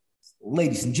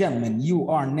Ladies and gentlemen, you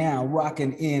are now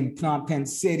rocking in Phnom Penh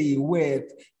City with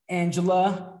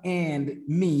Angela and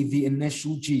me, the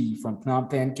initial G from Phnom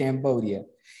Penh, Cambodia.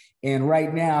 And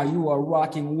right now you are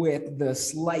rocking with the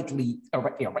slightly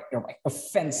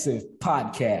offensive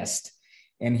podcast.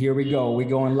 And here we go. We're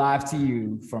going live to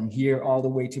you from here all the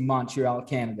way to Montreal,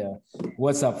 Canada.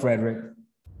 What's up, Frederick?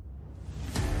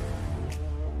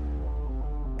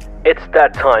 It's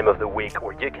that time of the week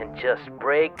where you can just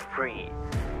break free.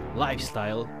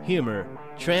 Lifestyle, humor,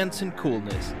 trends, and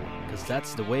coolness. Because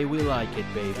that's the way we like it,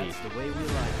 baby.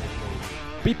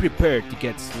 Be prepared to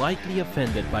get slightly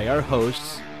offended by our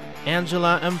hosts,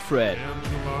 Angela and Fred.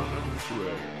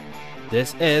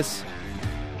 This is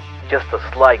Just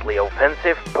a Slightly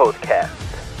Offensive Podcast.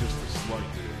 Just a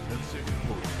slightly offensive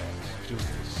podcast. Just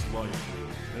a slightly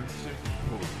offensive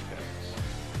podcast.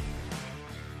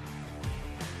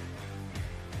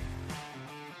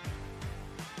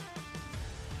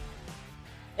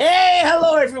 Hey,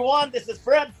 hello everyone. This is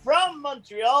Fred from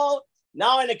Montreal.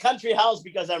 Now in a country house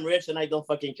because I'm rich and I don't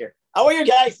fucking care. How are you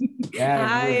guys? Yeah,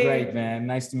 Hi. we're great, man.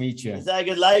 Nice to meet you. Is that a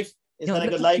good life? Is that a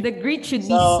good life? The greet should be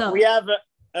So some. we have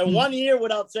a 1 year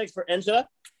without sex for Angela,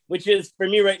 which is for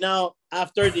me right now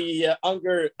after the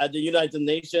hunger at the United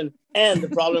Nations and the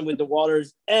problem with the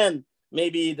waters and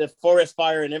maybe the forest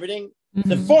fire and everything.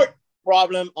 The fourth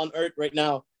problem on earth right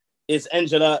now is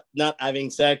Angela not having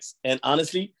sex. And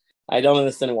honestly, I don't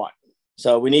understand why.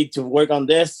 So we need to work on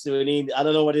this. I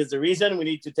don't know what is the reason. We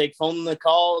need to take phone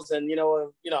calls and, I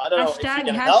don't know. if you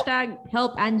can help.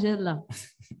 Help Angela.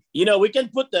 We can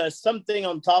put something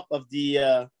on top of the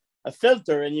a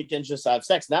filter and you can just have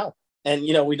sex now. And,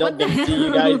 we don't get to see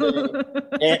you guys.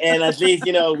 And at least,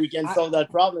 we can solve that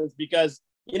problem because,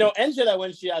 Angela,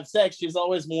 when she has sex, she's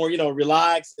always more,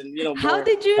 relaxed and, How more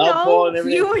did you helpful know? and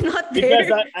everything. You were not there.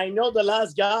 Because I know the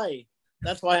last guy.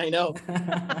 That's why I know.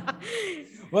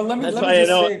 Well, let me That's just why I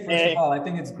know. say, first of all, I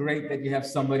think it's great that you have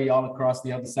somebody all across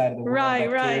the other side of the world Right,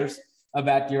 that right. cares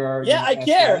about your... Yeah, I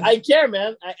care. I care,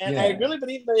 man. I Yeah. really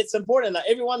believe that it's important that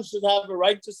everyone should have a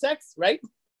right to sex, right?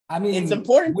 I mean, It's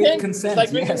important with thing. consent, It's like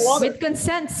drinking yes. water. With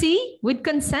consent, see? With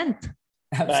consent.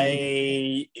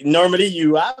 Absolutely. Normally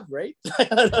you have, right? I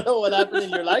don't know what happened in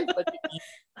your life, but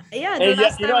Yeah, hey, the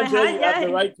last time I Angela, had, you have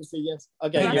the right to say yes.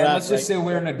 Okay, Hey, you man, have, let's just right? say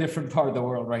we're in a different part of the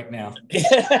world right now.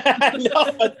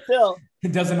 No, but still.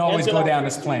 It doesn't always Angela, go down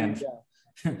as planned.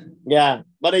 Yeah,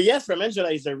 but a yes from Angela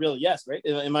is a real yes, right?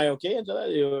 Am I okay, Angela?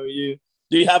 You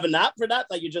do you have an app for that?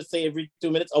 Like you just say every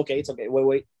 2 minutes, okay, it's okay.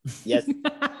 Wait. Yes.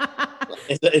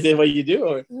 Is it what you do?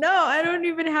 Or? No, I don't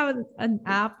even have an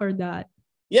app for that.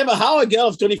 Yeah, but how a girl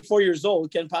of 24 years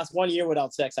old can pass 1 year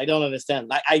without sex? I don't understand.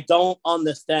 Like, I don't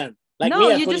understand. Like No,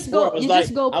 me at you just 24, I go. was You like,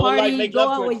 just go I would like party, make go love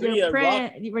to out a with tree, your a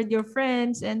rock. with your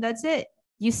friends, and that's it.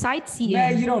 You sightseeing.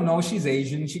 Yeah, you don't know. She's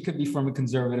Asian. She could be from a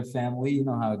conservative family. You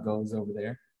know how it goes over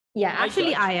there. Yeah, I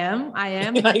actually, judge. I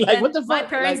am. Like, And what the my fuck?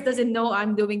 parents Like- doesn't know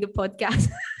I'm doing the podcast.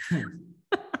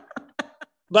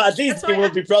 But at least That's they why will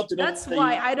be proud to know. That's that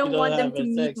why you- I don't you want them have to a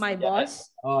meet sex. my Yeah. boss.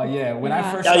 Oh, yeah. When I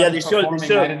Yeah. first Yeah, started they should, they performing,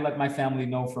 should. I didn't let my family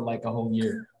know for like a whole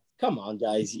year. Come on,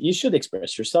 guys. You should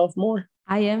express yourself more.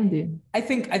 I am, dude. I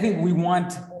think we want,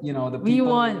 the We people.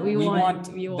 want- we we want- want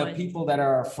we the want. people that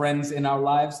are our friends in our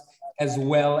lives as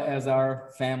well as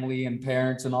our family and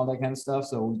parents and all that kind of stuff.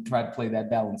 So we try to play that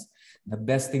balance. The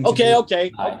best thing. Okay. to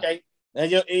do, Okay.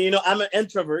 And I'm an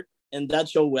introvert, and that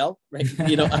show well, right?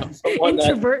 I'm someone that,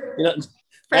 Introvert.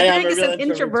 I am Frederick a is real an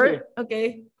introvert introvert.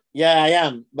 Okay. yeah, I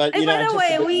am. But And by I'm the just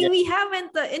way, a bit- yeah. we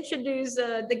haven't introduced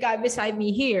the guy beside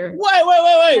me here.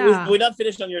 Wait. Yeah. We're not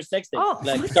finished on your sex thing. Oh.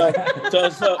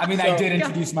 So I mean, I did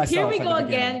introduce myself. Here we at go the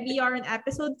beginning. again. We are in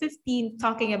episode 15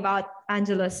 talking about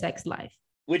Angela's sex life.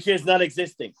 which is not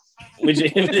existing, which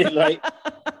is right.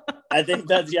 I think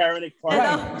that's the ironic part.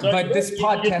 Right. So But this you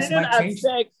podcast didn't might have change.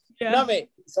 sex. Yeah. No, mate.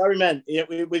 Sorry, man. Yeah,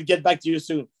 we'll get back to you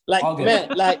soon. Like, All good. man,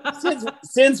 like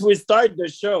since we started the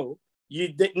show, you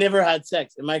never had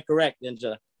sex. Am I correct,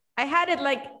 Angela? I had it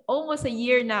like almost a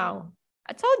year now.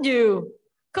 I told you.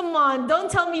 Come on, don't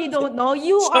tell me you don't know.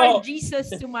 You So- are Jesus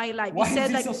to my life. You Why said is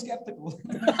he like so skeptical?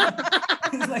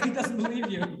 He's like, he doesn't believe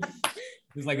you.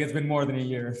 He's like, it's been more than a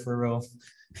year for real.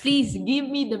 please give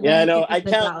me the Yeah, no, benefit I of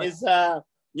the count. doubt.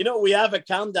 It's we have a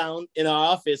countdown in our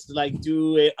office, like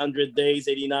 200 days,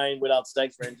 89 without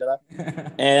sex for Angela.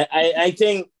 And I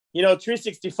think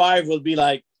 365 will be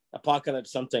like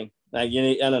apocalypse something. Like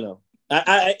I don't know.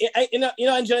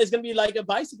 Angela, it's gonna be like a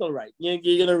bicycle ride.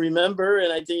 You're gonna remember,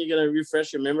 and I think you're gonna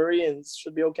refresh your memory, and it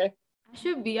should be okay.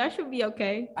 I should be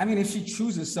okay. I mean, if she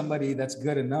chooses somebody that's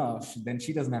good enough, then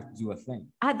she doesn't have to do a thing.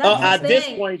 That's the At this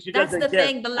thing. point, she That's doesn't the care.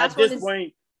 thing. The At last this one is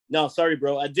point, No, sorry,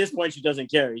 bro. At this point, she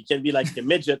doesn't care. He can be like a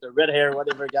midget or red hair,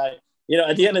 whatever guy. You know,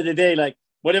 at the end of the day, like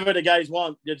whatever the guys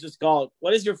want, they just call.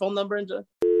 What is your phone number, Angela?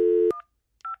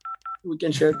 We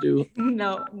can share too.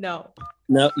 No.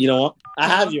 No, you know what? I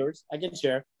have yours. I can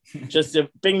share. Just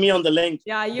ping me on the link.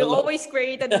 Yeah, you Below. always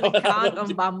created an account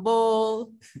on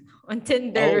Bumble, on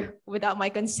Tinder without my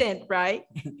consent, right?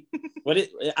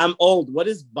 I'm old. What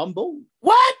is Bumble?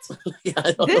 What? Yeah,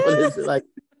 I don't know what this is like.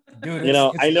 Dude, You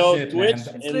know, it's I know legit, Twitch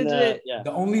man. It's and legit. yeah.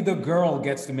 Only the girl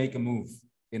gets to make a move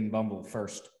in Bumble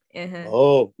first. Uh-huh.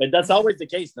 Oh, but that's always the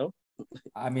case, no?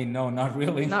 I mean, no, not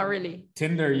really. Not really.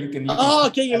 Tinder, you can. Oh,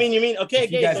 okay. You mean okay?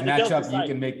 If you Okay. guys So the match girls up, decide. you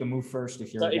can make the move first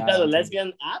if you're. So a is guy that a on Tinder.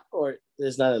 lesbian app or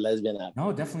it's not a lesbian app?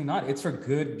 No, definitely not. It's for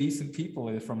good, decent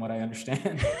people, from what I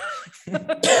understand.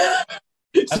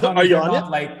 As So long are as you you're on not it?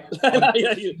 like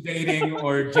Yeah, you- dating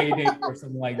or J-date or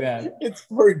something like that. It's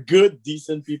for good,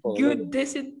 decent people. Good,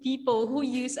 decent people who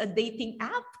use a dating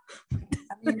app.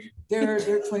 I mean, they're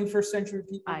 21st century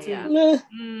people too. Yeah. Meh.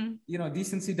 Mm, You know,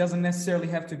 decency doesn't necessarily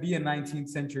have to be a 19th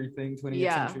century thing, 20th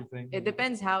Yeah. century thing. it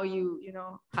depends how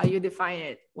how you define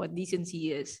it, what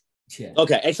decency is. Yeah.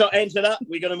 Okay, and so Angela,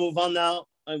 we're gonna move on now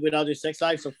without your sex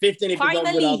life. So 15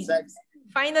 episodes without sex,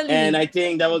 Finally. and I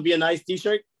think that would be a nice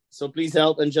T-shirt. So please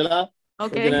help Angela.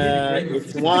 okay.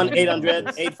 It's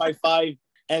 1-800-855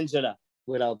 Angela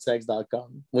without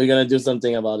sex.com. We're gonna do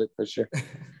something about it for sure.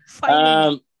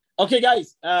 Finally. Okay,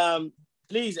 guys.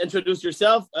 Please introduce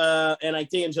yourself. And I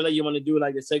think Angela, you want to do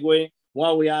like a segue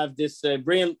while we have this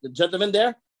brilliant gentleman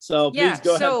there. So please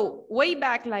go ahead. So way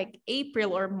back like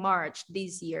April or March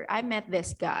this year, I met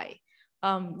this guy.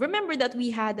 Remember that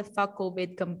we had the Fuck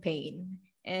COVID campaign,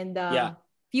 and Yeah.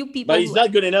 few people. But he's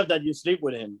not good enough that you sleep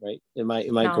with him, right? Am I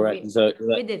No, correct?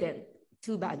 we didn't.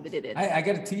 Too bad we didn't. I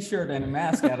get a T-shirt and a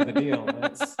mask out of the deal.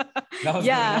 That was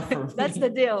good enough for me. That's the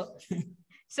deal.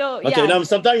 So Okay, yeah, now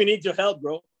sometimes you need your help,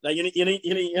 bro. Like you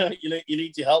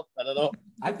need to help. I don't know.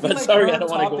 I feel But like sorry, our I don't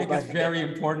wanna go topic is back. very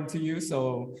important to you.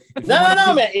 So if you No,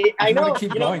 wanna man. keep- I if you wanna know.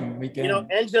 keep You know, going. We can. you know,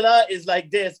 Angela is like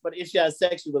this, but if she has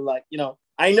sex, she will like,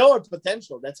 I know her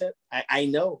potential. That's it. I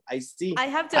know. I see. I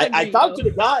have to. I agree, talked to though.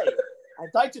 the guy. I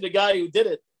talked to the guy who did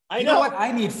it. I You know know. what?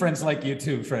 I need friends like you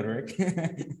too, Frederick.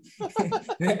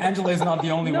 Angela is not the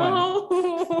only one. No.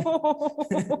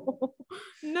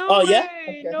 No Oh, way. yeah?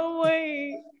 Okay. No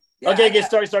way. Yeah, Okay,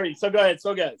 sorry. So go ahead.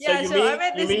 Yeah, so I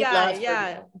met this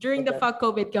guy, during the Okay. Fuck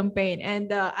COVID campaign.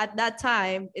 And at that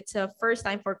time, it's a first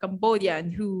time for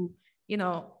Cambodian who,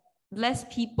 less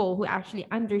people who actually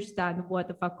understand what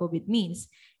the Fuck COVID means.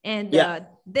 And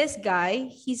this guy,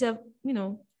 he's a,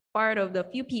 part of the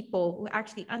few people who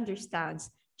actually understands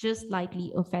just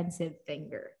slightly offensive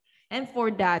finger. And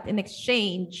for that, in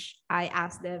exchange, I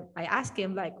asked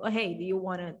him like, oh, hey, do you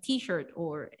want a t-shirt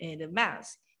or a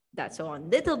mask? That's on.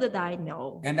 Little did I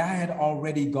know. And I had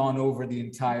already gone over the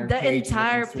entire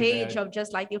page of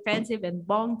just like the offensive and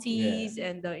bong tees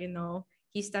and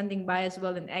he's standing by as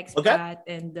well in expat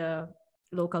and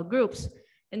local groups.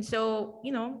 And so,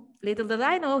 little did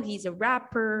I know he's a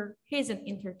rapper, he's an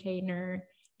entertainer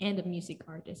and a music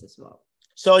artist as well.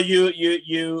 So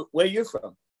you where you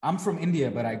from? I'm from India,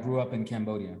 but I grew up in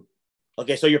Cambodia.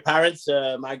 Okay, so your parents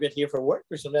migrate here for work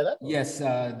or something like that? Yes,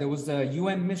 there was a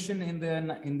UN mission in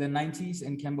the 90s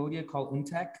in Cambodia called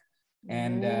UNTAC,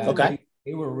 and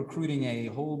they were recruiting a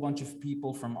whole bunch of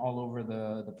people from all over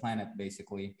the planet,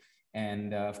 basically.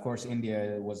 And of course,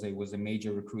 India was a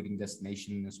major recruiting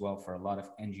destination as well for a lot of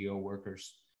NGO workers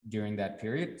during that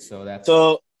period. So that's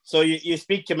so you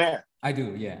speak Khmer. I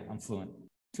do, yeah, I'm fluent.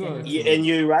 And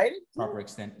you write it? Proper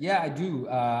extent. Yeah, I do.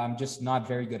 I'm just not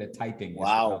very good at typing.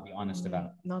 Wow. I'll be honest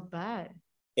about. Not bad.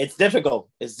 It's difficult.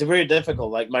 It's very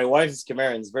difficult. Like my wife is Khmer,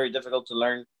 and it's very difficult to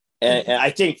learn. And I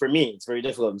think for me, it's very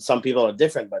difficult. Some people are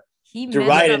different, but to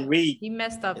write and read, he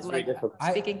messed up like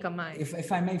speaking Khmer. If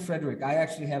I may, Frederick, I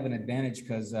actually have an advantage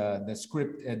because the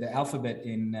script, the alphabet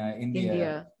in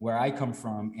India, where I come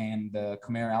from, and the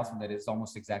Khmer alphabet is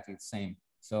almost exactly the same.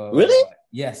 So really,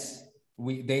 yes.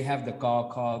 They have the ka,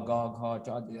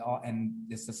 and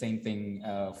it's the same thing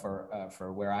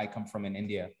for where I come from in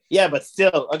India. Yeah, but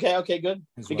still, okay, good.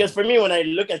 Because for me, when I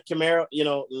look at Khmer,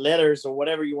 letters or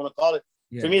whatever you want to call it,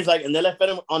 for me, it's like an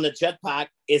elephant on the jetpack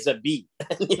is a B,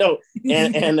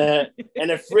 and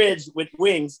a fridge with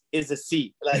wings is a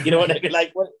C. Like, what I mean?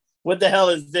 Like, what the hell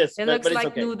is this? It looks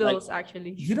like noodles,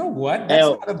 actually. You know what?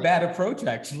 That's not a bad approach,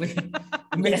 actually.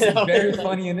 It makes it very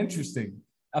funny and interesting.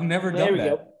 I've never done that.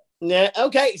 Go. Yeah.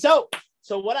 Okay. So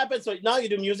what happened? So now you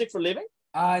do music for a living?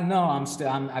 No,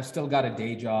 I've still got a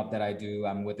day job that I do.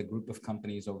 I'm with a group of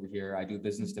companies over here. I do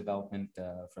business development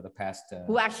for the past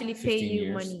who actually pay you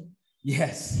years. money.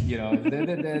 Yes,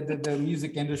 the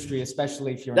music industry,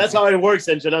 especially if you're. That's how it works,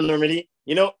 Angela. Normally,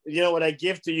 you know what I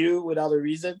give to you without a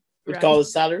reason, we call it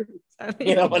salary.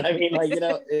 You know what I mean? Like,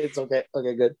 it's okay.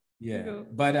 Okay, good. Yeah,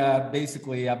 but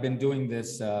basically, I've been doing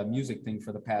this music thing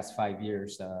for the past 5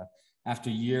 years.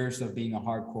 After years of being a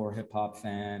hardcore hip hop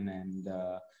fan and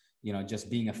just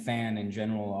being a fan in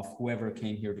general of whoever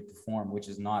came here to perform, which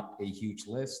is not a huge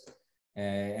list.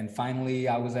 And finally,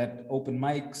 I was at open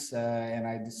mics and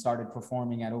I started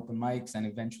performing at open mics. And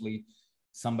eventually,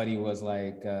 somebody was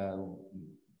like,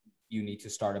 "You need to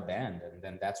start a band," and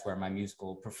then that's where my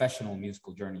professional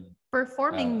musical journey.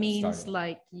 Performing means started.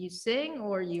 like you sing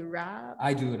or you rap.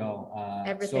 I do it all.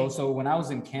 Everything. So when I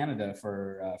was in Canada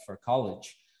for college,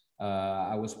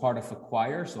 I was part of a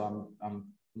choir. So I'm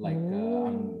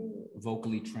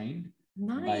vocally trained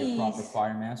by a proper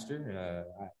choir master.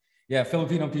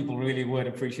 Filipino people really would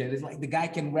appreciate it. It's like the guy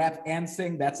can rap and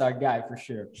sing. That's our guy for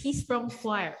sure. He's from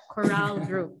chorale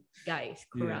group, guys.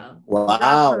 Chorale.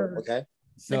 Wow. Rapper. Okay.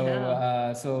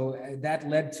 So that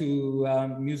led to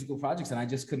musical projects, and I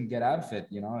just couldn't get out of it.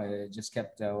 It just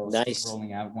kept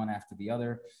rolling out one after the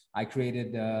other. I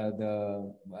created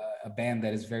a band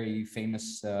that is very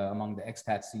famous among the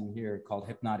expat scene here called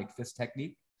Hypnotic Fist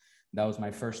Technique. That was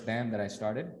my first band that I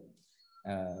started.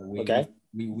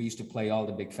 We used to play all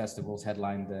the big festivals,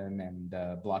 headline them, and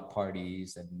block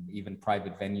parties, and even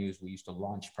private venues. We used to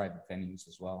launch private venues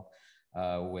as well.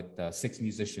 With 6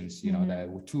 musicians, that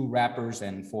were 2 rappers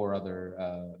and 4 other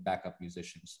backup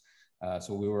musicians.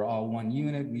 So we were all one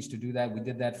unit. We used to do that. We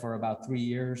did that for about 3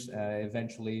 years.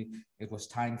 Eventually, it was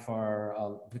time for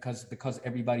because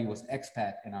everybody was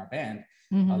expat in our band.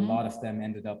 A lot of them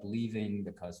ended up leaving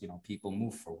because people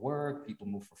move for work, people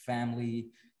move for family,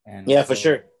 and for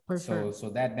sure. So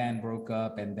that band broke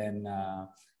up, and then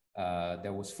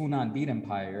there was Funan Beat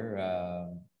Empire.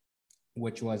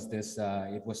 Which was this,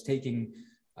 it was taking,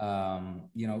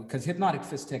 because Hypnotic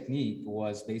Fist Technique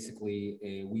was basically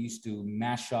we used to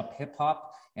mash up hip hop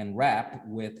and rap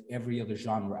with every other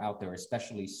genre out there,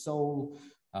 especially soul,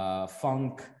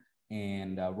 funk,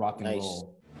 and rock and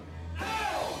roll.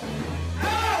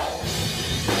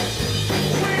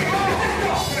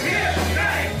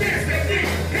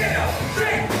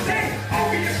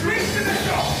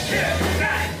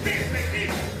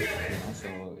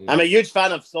 I'm a huge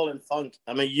fan of soul and funk.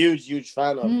 I'm a huge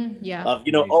fan of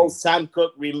old Sam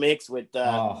Cooke remix with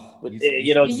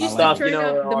stuff. Turn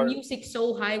up the music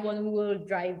so high when we were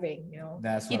driving.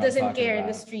 That's he doesn't care in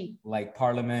the street. Like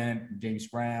Parliament, James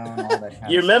Brown, all that.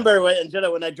 You remember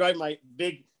Angela, when I drive my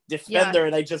big Defender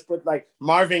and I just put like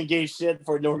Marvin Gaye shit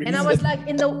for no reason. And I was like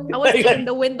in the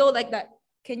window like that.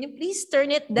 Can you please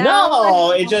turn it down?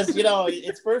 No, it just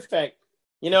it's perfect.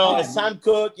 Sam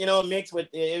Cooke, mixed with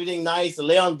everything nice,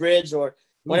 Leon Bridge or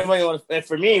whatever you want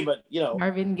for me, but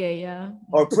Marvin Gaye,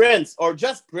 or Prince, or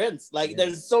just Prince. Like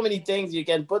there's so many things you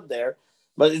can put there,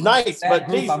 but it's nice. But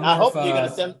please, I hope you're gonna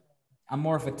send. I'm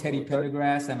more of a Teddy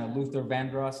Pendergrass and a Luther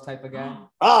Vandross type of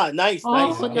guy. Nice.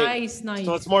 Okay. Nice.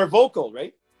 So it's more vocal,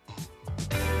 right?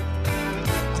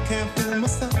 I can't fool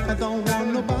myself. I don't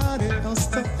want nobody else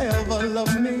to ever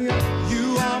love me.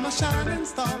 You are my shining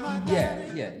star.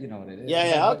 Yeah, you know what it is.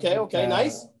 Yeah. Okay,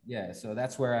 nice. Yeah, so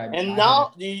that's where I. And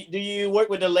now, do you work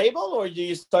with a label, or do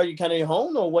you start kind of your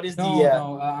own, or what is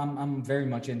No, I'm very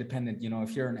much independent.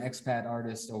 If you're an expat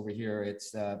artist over here,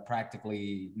 it's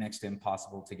practically next to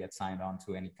impossible to get signed on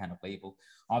to any kind of label.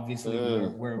 Obviously,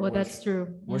 that's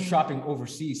true. We're shopping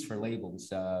overseas for labels,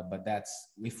 but that's.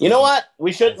 What?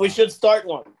 We should start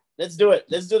one. Let's do it.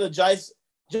 Let's do the Just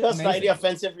Slightly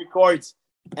Offensive Records.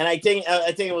 And I think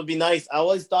it would be nice. I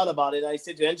always thought about it. I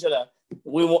said to Angela,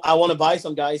 I want to buy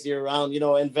some guys here around,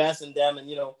 invest in them and,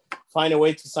 find a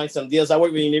way to sign some deals. I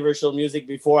worked with Universal Music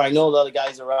before. I know a lot of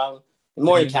guys around,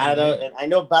 more in Canada. And I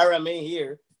know Barra May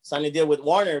here signed a deal with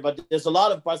Warner, but there's a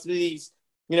lot of possibilities,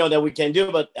 that we can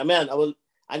do. But man, I'm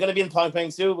going to be in Pong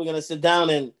Pang too. We're going to sit down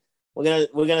and we're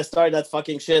going to start that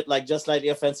fucking shit, like Just Like the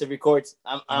Offensive Records.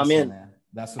 I'm in. Man.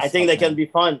 I think they can be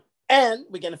fun. And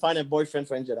we can find a boyfriend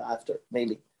for Angela after,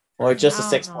 maybe. Or just a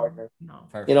sex partner. No.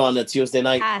 On a Tuesday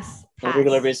night. Pass. On a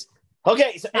regular basis.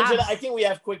 Okay, so Angela, I think we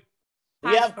have quick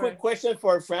question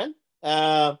for a friend.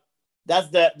 That's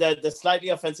the slightly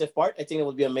offensive part. I think it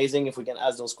would be amazing if we can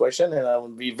ask those questions. And I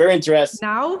would be very interested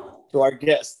now to our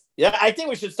guest. Yeah, I think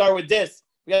we should start with this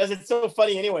because it's so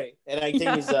funny anyway. And I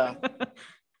think it's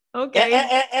okay.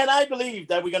 And I believe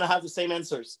that we're gonna have the same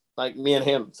answers, like me and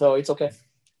him. So it's okay.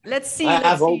 Let's see.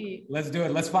 Let's do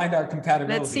it. Let's find our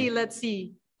compatibility. Let's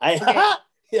see.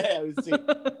 We'll see.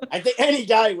 I think any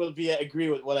guy will agree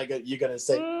with what you're gonna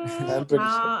say. I'm pretty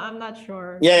sure. I'm not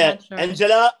sure. Yeah. Not sure.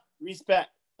 Angela,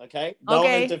 respect. Okay, don't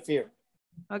Okay. interfere.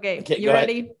 Okay, Okay, you go ahead.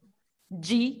 ready?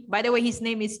 G. By the way, his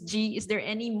name is G. Is there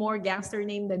any more gangster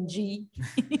name than G?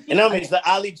 You know, it's the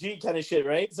Ali G kind of shit,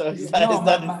 right? So it's No,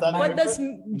 not What does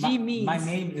G my, mean? my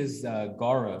name is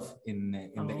Gaurav in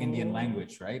the Indian Oh.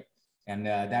 language, right? And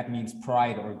that means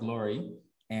pride or glory.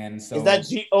 And so Is that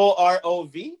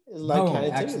Gorov? Is like no, kind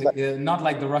of actually, not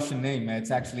like the Russian name.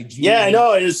 It's actually G. Yeah, I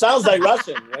know. It sounds like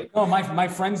Russian, right? No, my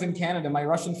friends in Canada, my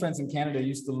Russian friends in Canada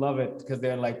used to love it because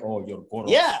they're like, "Oh, you're Gorov."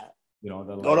 Yeah, You know,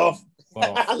 they're like, Gorov.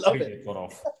 Gorov. I love Привет, it.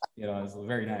 Gorov. You know, it's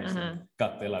very nice. Uh-huh.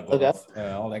 Как дела, Okay.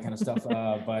 Gorov? All that kind of stuff.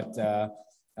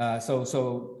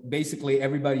 So basically,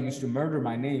 everybody used to murder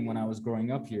my name when I was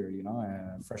growing up here. You know,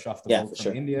 fresh off the Yeah, boat for from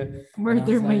sure. India. And I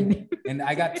Murder was my like- name. And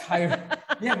I got tired.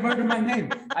 Yeah, murder my name.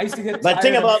 I used to get But tired.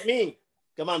 think of- about me.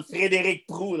 Come on, Frédéric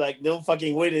Proux. Like, no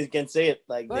fucking way they can say it.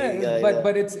 Like,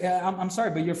 But it's I'm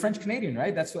sorry, but you're French Canadian,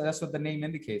 right? That's what the name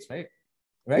indicates, right?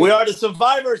 Right. we are the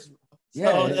survivors. So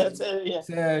Yeah. that's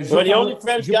yeah. It's, We're the only je-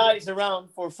 French je- guys around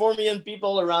for 4 million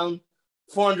people, around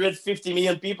 450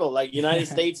 million people, like United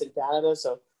States and Canada.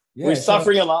 So Yeah, we're so-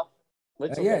 suffering a lot.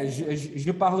 It's okay. Yeah,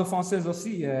 je parle français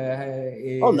aussi.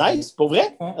 Oh, nice. Pour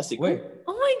vrai? Ah, c'est cool. Ouais.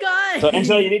 Oh my God. So,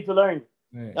 Angela, you need to learn.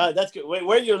 Ouais. That's good.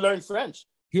 Where you learn French?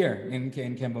 Here in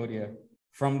Cambodia,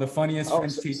 from the funniest Oh,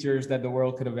 French so- teachers that the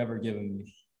world could have ever given me.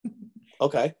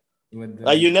 Okay. With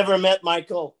You never met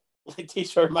Michael, like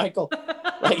teacher Michael.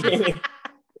 Like,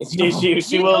 she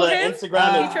You will know him? Instagram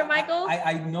it. Teacher Michael?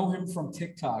 I know him from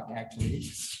TikTok actually.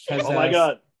 'Cause, Oh my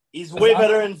God. He's way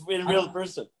better in real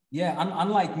person. Yeah,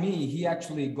 unlike me, he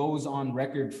actually goes on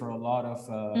record for a lot of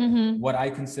Mhm. what I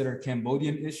consider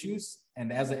Cambodian issues. And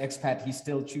as an expat, he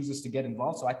still chooses to get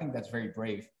involved. So I think that's very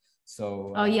brave.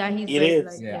 So Oh yeah, he's It very, is.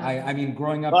 like, yeah, I mean,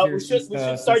 growing up Well, here we should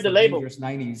since start the label. dangerous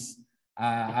 90s,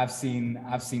 I've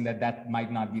seen that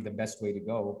might not be the best way to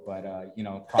go, but you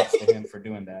know, props to him for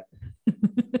doing that.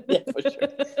 Yeah, for sure.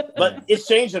 But it's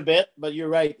changed a bit, but you're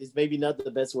right. It's maybe not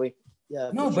the best way. Yeah.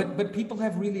 No, for sure. but people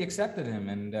have really accepted him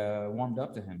and warmed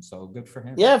up to him, so good for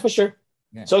him. Yeah, for sure.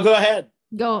 Yeah. So go ahead.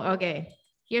 Go. Okay.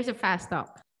 Here's a fast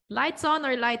talk. Lights on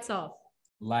or lights off?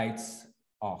 Lights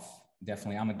off,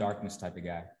 definitely. I'm a darkness type of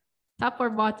guy. Top or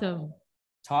bottom?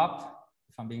 Top,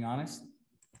 if I'm being honest,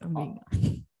 Oh my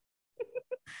God.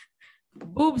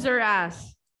 Boobs or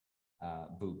ass?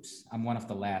 boobs. I'm one of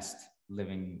the last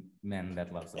living men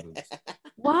that loves the boobs.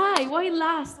 Why? Why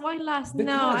last? Why last? No,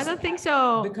 I Because- don't think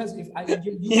so. Because if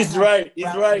you He's have right. He's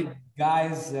crap right.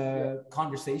 Guys,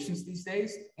 conversations these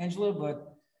days, Angela. But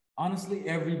honestly,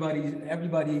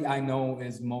 everybody I know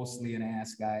is mostly an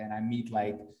ass guy, and I meet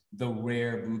like the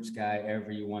rare boobs guy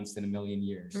every once in a million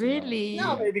years. you know? Really?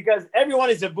 No, man, because everyone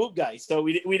is a boob guy. So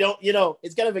we don't,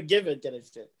 it's kind of a given kind of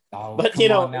shit. Oh, But, come you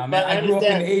know, on now, but man. I I grew up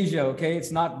in understand. Asia. Okay, it's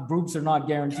not boobs are not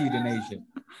guaranteed in Asia.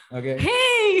 Okay.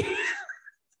 Hey,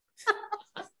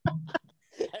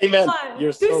 Hey, man, come on,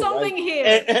 you're do so something right.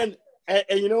 here.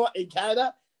 And you know what? In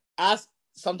Canada, ass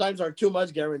sometimes are too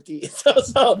much guaranteed.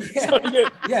 So you're,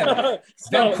 Yeah. so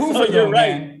Vancouver, you're though,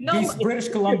 right. man. No. British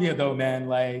Columbia, though, man.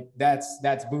 Like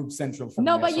that's boob central. For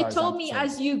No, me, but as you far as told I'm me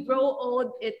concerned. as you grow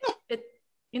old, it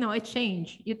it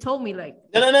changed. You told me like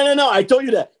No. I told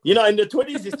you that. You know, in the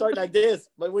 20s, you start like this.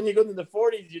 But when you go to the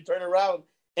 40s, you turn around.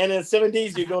 And in the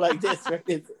 70s, you go like this.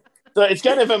 Right? So it's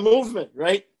kind of a movement,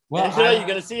 right? Well, Angela, I- you're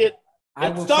going to see it. I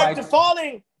It will starts try to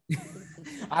falling.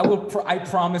 I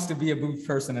promise to be a boob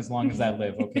person as long as I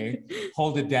live. Okay,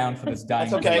 hold it down for this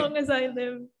dying. That's okay. as long as I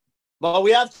live. But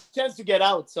we have a chance to get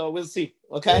out. So we'll see.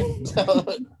 Okay?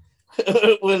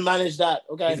 So we'll manage that.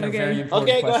 Okay? These are Okay. very important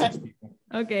Okay, go questions, ahead. people.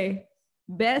 Okay.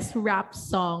 Best rap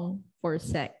song for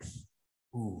sex.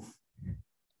 Ooh.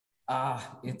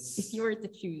 It's. If you were to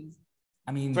choose.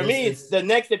 I mean, For this me, it's is- the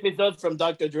next episode from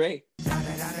Dr. Dre.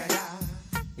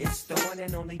 It's the one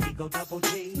and only Digo Double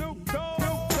G.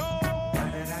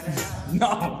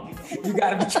 No, you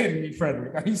gotta be kidding me,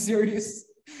 Frederick. Are you serious?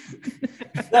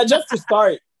 Now, just to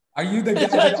start. Are you the guy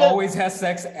that always has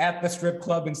sex at the strip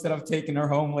club instead of taking her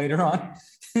home later on?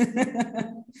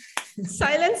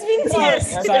 Silence means Come on,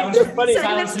 yes. that's silence, funny.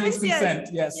 silence Silence means means yes. consent.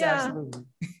 Yes, Yeah. absolutely.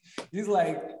 He's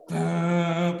like,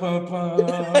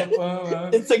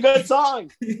 It's a good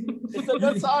song. It's a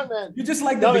good song, man. You just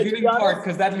like the No, to be beginning part honest-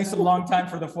 because that leaves a long time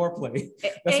for the foreplay.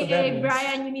 That's what that Hey, means.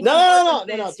 Brian, you need No, to work no, on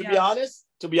no, no. this, To yeah.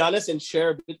 be honest, and share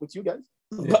a bit with you guys.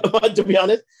 But to be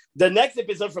honest, the next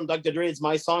episode from Dr. Dre is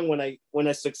my song when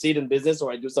I succeed in business or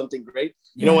I do something great.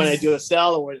 You know, when I do a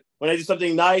sell or when I do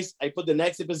something nice, I put the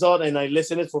next episode and I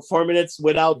listen it for 4 minutes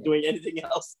without doing anything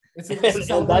else. It's And, a and that's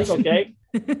celebration. okay.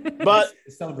 But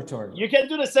It's celebratory. you can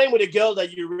do the same with a girl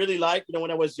that you really like. You know,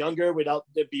 when I was younger, without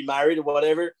to be married or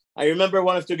whatever. I remember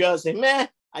one of two girls saying, "Man,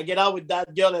 I get out with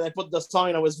that girl and I put the song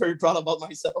and I was very proud about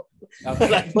myself.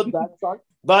 Okay. I put that song.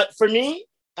 But for me,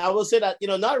 I will say that,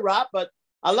 not rap, but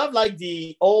I love like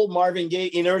the old Marvin Gaye,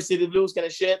 Inner City Blues kind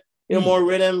of shit. More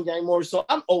rhythm, more so.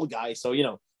 I'm old guy, so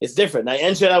it's different. I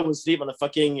entered, I would sleep on a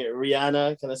fucking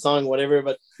Rihanna kind of song, whatever.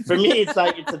 But for me, it's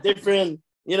like it's a different,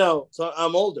 so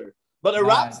I'm older. But a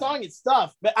rap song, it's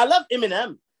tough. But I love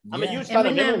Eminem. I'm a huge fan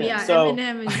of Eminem. Yeah, so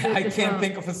Eminem is I can't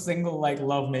think of a single like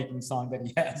love-making song that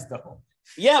he has though.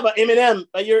 yeah, but Eminem,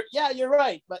 but you're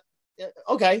right. But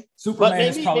okay. Superman but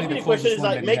maybe, is probably maybe the the question is closest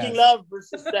one like that he making has. love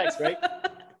versus sex, right?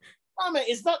 I mean,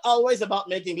 it's not always about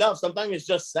making love. Sometimes it's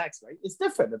just sex, right? It's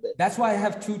different a bit. That's why I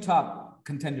have two top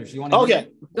contenders. You want to? Okay.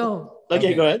 Go.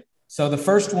 Okay, go ahead. So the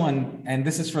first one, and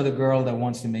this is for the girl that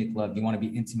wants to make love. You want to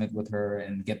be intimate with her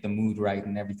and get the mood right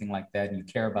and everything like that. And you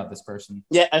care about this person.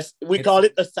 Yeah, we call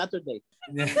it a Saturday.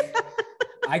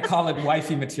 I call it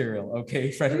wifey material.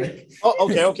 Okay, Frederick. Oh,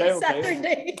 okay.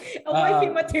 Saturday, a wifey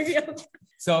material.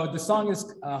 So the song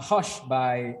is Hush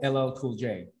by LL Cool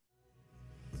J.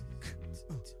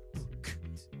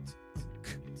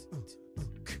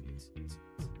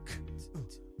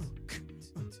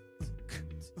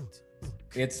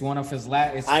 It's one of his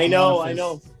last. I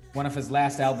know. One of his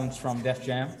last albums from Def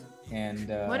Jam. And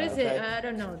what is it? I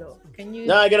don't know though. Can you?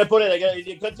 No, I gotta put it.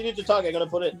 You continue to talk. I gotta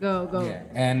put it. Go. Yeah.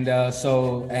 And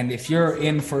and if you're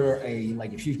in for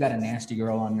if you've got a nasty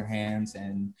girl on your hands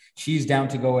and she's down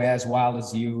to go as wild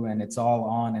as you and it's all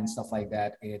on and stuff like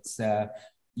that, it's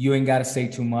You Ain't Gotta Say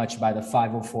Too Much by the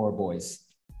 504 Boys.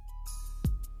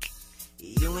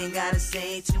 You ain't gotta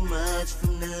say too much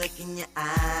from the look in your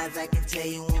eyes. I can tell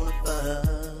you wanna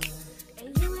fuck.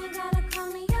 And you ain't gotta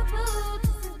call me your boo.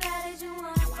 Just as bad as you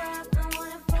wanna fuck. I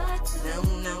wanna fuck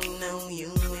too. No,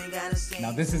 you ain't gotta say.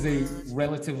 Now this is a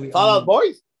relatively Fall Out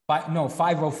Boys?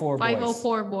 504 Boys.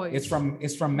 504 Boys.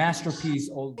 It's from Masterpiece.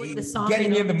 The song,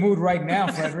 Getting in the mood right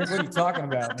now, Frederick. What are you talking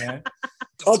about, man?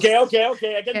 Okay. I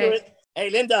can do it.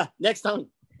 Hey, Linda, next time.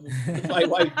 My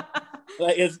wife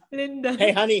is Linda.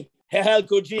 Hey, honey. Hell,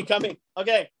 Cool G coming.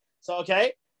 Okay.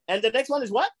 And the next one is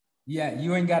what? Yeah,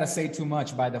 You Ain't Gotta Say Too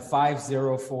Much by the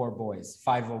 504 Boys.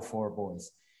 504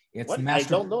 Boys. It's what? I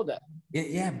don't know that.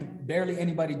 Barely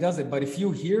anybody does it. But if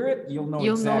you hear it, you'll know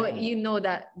exactly. You know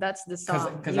that's the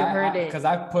song. Because you heard it. Because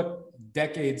I've put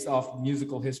decades of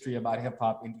musical history about hip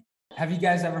hop in. Have you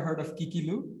guys ever heard of Kiki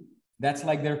Lou? That's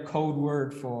like their code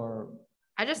word for.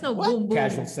 I just know boom boom.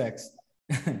 Casual sex.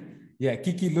 Yeah,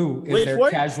 Kiki Lou is Which their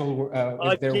word? casual.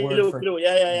 Is their Kiki word Lou, for.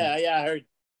 Yeah, I heard.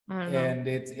 I don't know. And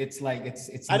it's.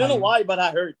 I don't know why, but I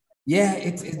heard. Yeah,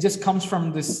 it just comes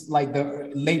from this like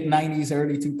the late 90s,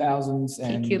 early 2000s,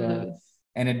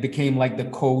 and it became like the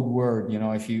code word.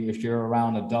 If you're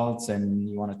around adults and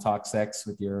you want to talk sex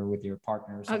with your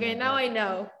partners. Okay, now I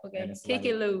know. Okay,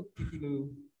 Kiki Lou. Kiki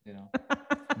Lou.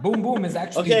 Boom boom is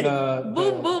actually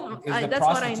boom boom. That's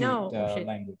what I know.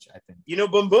 Language, I think. You know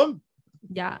boom boom?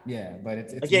 Yeah. Yeah, but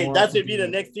it's okay. That should be the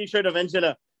next T-shirt of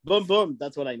Angela. Boom boom.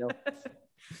 That's what I know.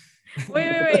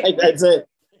 Wait. That's it.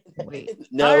 Wait.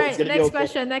 No. All right. Next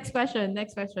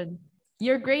question.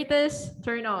 Your greatest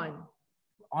turn on.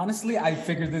 Honestly, I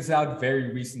figured this out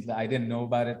very recently. I didn't know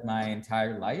about it my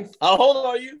entire life. How old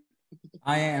are you?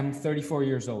 I am 34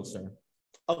 years old, sir.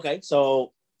 Okay,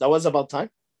 so that was about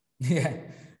time. Yeah.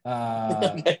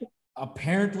 Okay.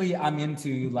 Apparently, I'm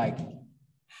into like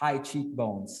high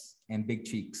cheekbones and big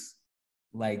cheeks.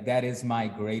 Like that is my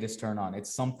greatest turn on.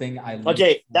 It's something I love.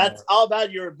 Okay, that's all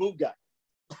about your boob guy.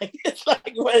 It's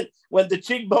like when the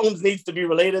cheekbones needs to be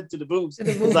related to the boobs.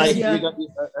 It's like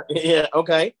yeah.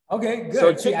 Okay. Okay, good.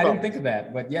 So See, I didn't think of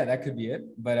that, but yeah, that could be it.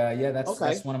 But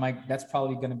that's one of my. That's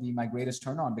probably going to be my greatest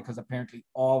turn on because apparently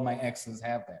all my exes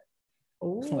have that.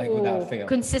 Ooh, like without fail.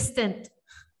 Consistent.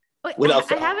 Wait,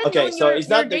 without I haven't known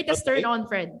your greatest turn on,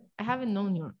 Fred. I haven't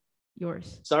known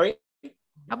yours. Sorry.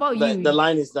 How about you? The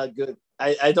line is not good.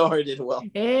 I don't heard it well.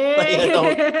 Hey.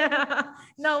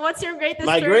 No, what's your greatest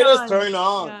my turn greatest on? turn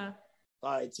on?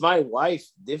 Yeah. It's my wife,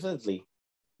 definitely.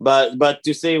 But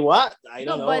to say what? I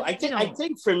don't know. I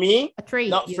think for me, a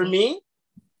trait.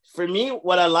 For me,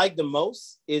 what I like the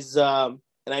most is and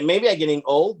I'm getting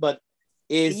old, but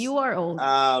is you are old.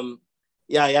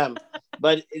 Yeah, I am.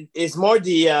 But it's more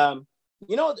the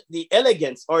the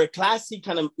elegance or a classy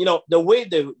kind of the way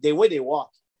they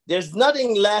walk. There's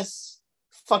nothing less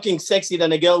fucking sexy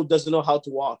than a girl who doesn't know how to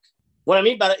walk. What I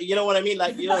mean, but you know what I mean,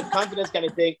 like confidence kind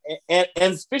of thing, and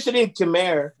especially in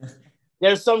Khmer,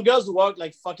 there's some girls who walk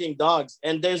like fucking dogs,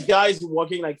 and there's guys who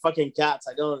walking like fucking cats.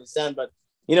 I don't understand, but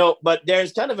but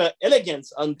there's kind of an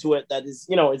elegance onto it that is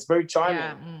it's very charming.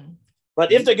 Yeah.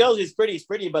 But if the girl is pretty, it's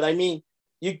pretty. But I mean,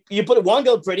 you put one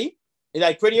girl pretty,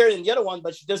 like prettier than the other one,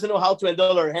 but she doesn't know how to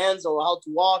handle her hands or how to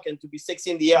walk and to be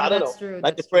sexy in the air. I don't know, True,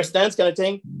 like the first dance kind of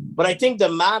thing. But I think the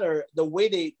way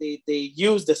they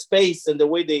use the space and the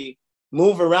way they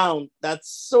move around, that's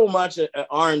so much an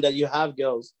arm that you have,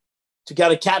 girls, to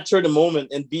kind of capture the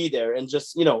moment and be there and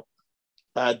just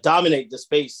dominate the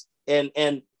space. And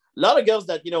a lot of girls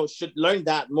that should learn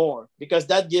that more, because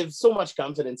that gives so much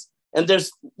confidence. And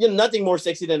there's nothing more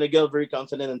sexy than a girl very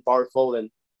confident and powerful and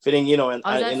fitting, in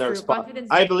her spot. Confidence,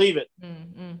 I believe it.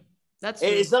 That's true.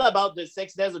 It's not about the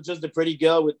sexiness of just the pretty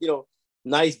girl with,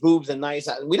 nice boobs and nice.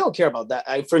 We don't care about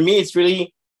that. For me, it's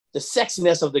really the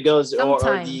sexiness of the girls or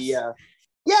the.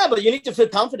 Yeah, but you need to feel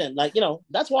confident. Like,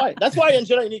 that's why. That's why,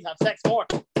 Angela, you need to have sex more.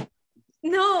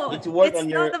 No, You need to work it's on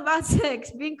not about sex.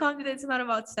 Being confident is not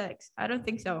about sex. I don't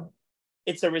think so.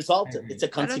 It's a result. It's a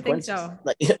consequence. I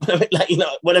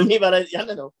don't What I mean by that, I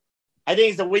don't know. I think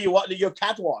it's the way you walk, your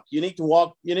catwalk. You need to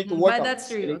walk. You need to work. But on that's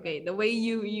it, true. Okay, the way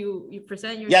you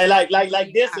present yourself. Yeah,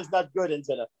 like this is not good,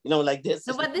 Angela. Like this.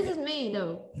 No, but this is me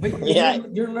though. But Yeah,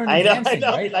 you're learning I know. dancing,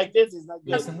 right? Like this is not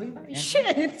good. Listen,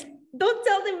 Shit! Don't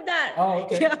tell them that. Oh,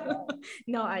 okay.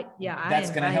 No, That's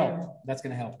gonna help. That's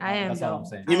gonna help. I am. That's all I'm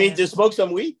saying. You mean to smoke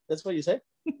some weed? That's what you say?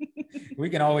 We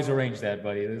can always arrange that,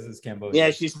 buddy. This is Cambodia.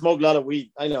 Yeah, she smoked a lot of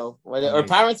weed. I know. Well, her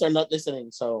parents are not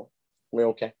listening, so we're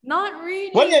okay. Not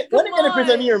really. When are you Come gonna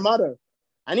present me on. your mother?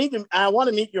 I want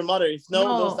to meet your mother. If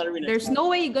no salary next there's month. no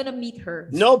way you're gonna meet her.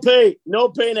 No pay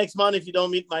next month if you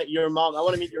don't meet your mom. I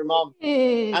want to meet your mom.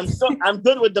 I'm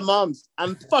good with the moms.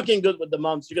 I'm fucking good with the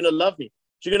moms. You're gonna love me.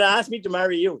 She's gonna ask me to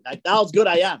marry you. Like how good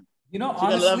I am.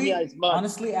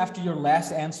 Honestly, after your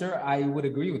last answer, I would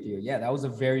agree with you. Yeah, that was a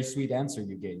very sweet answer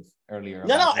you gave earlier.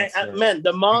 Man,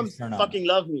 the moms fucking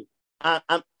love me.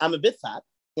 I'm a bit fat.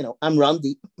 I'm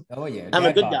roundy. Oh yeah, I'm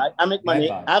a good guy. I make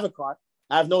money. I have a car.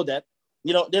 I have no debt.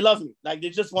 They love me. Like they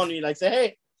just want me. Like say,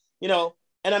 hey,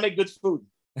 and I make good food.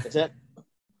 That's it.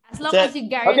 As long as you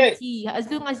guarantee, as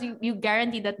long as you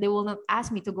guarantee that they will not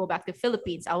ask me to go back to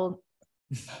Philippines, I will,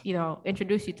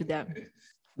 introduce you to them.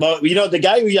 But the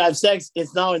guy who you have sex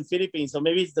is now in Philippines, so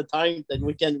maybe it's the time that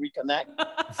we can reconnect.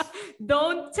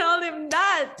 Don't tell him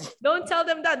that. Don't tell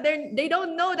them that. They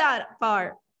don't know that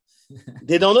part.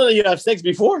 They don't know that you have sex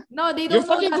before? No, they don't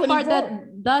know that part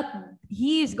that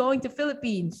he is going to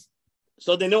Philippines.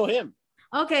 So they know him.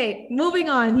 Okay, moving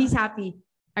on. He's happy.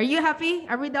 Are you happy?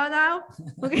 Are we done now?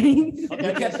 Okay. We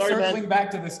kept circling back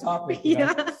to this topic.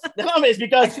 Yeah. No, it's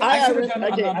because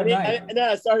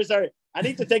sorry. I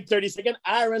need to take 30 seconds.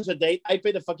 I arranged a date. I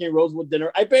paid the fucking Rosewood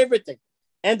dinner. I pay everything.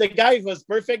 And the guy was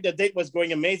perfect. The date was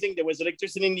going amazing. There was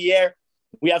electricity in the air.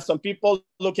 We have some people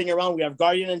looking around. We have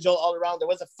Guardian Angel all around. There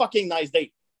was a fucking nice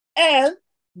date. And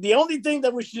the only thing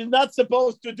that she's not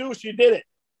supposed to do, she did it.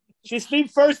 She sleep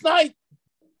first night.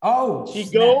 Oh, she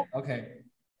go. Okay.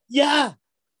 Yeah.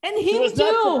 And him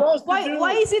too.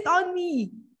 Why is it on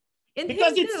me?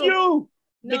 Because it's you.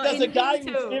 No, because the guy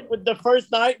who sleep with the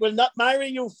first night will not marry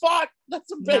you. Fuck.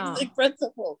 That's a basic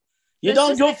principle. You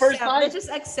don't go first night. Let's just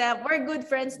accept. We're good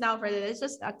friends now for this. Let's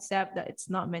just accept that it's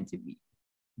not meant to be.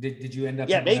 Did you end up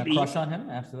having a crush on him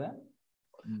after that?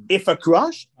 If a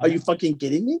crush? Are you fucking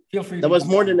kidding me? Feel free. That was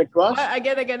more than a crush.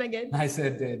 Again. I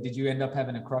said, did you end up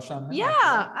having a crush on him? Yeah,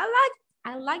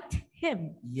 I liked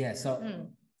him. Yeah. So,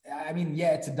 I mean,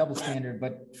 yeah, it's a double standard,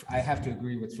 but I have to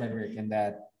agree with Frederick in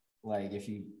that, like, if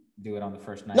you do it on the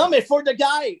first night. No, man, for the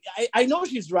guy, I know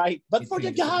she's right, but for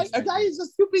the guy, a guy is a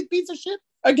stupid piece of shit.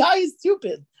 A guy is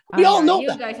stupid. We all know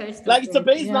that. Guys are stupid. Like, it's a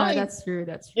baseline. Yeah, that's true.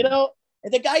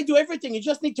 And the guy do everything. You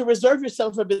just need to reserve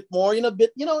yourself a bit more,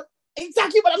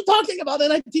 exactly what I'm talking about.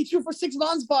 And I teach you for 6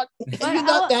 months, but you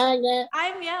got that.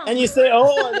 I'm young. And you say,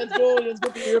 let's go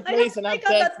to your place and pick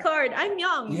up that card. I'm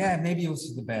young. Yeah, maybe it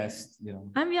was the best,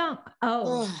 I'm young.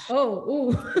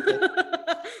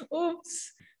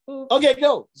 Oops. Okay,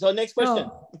 go. So next question.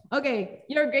 Okay,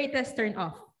 your greatest turn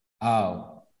off.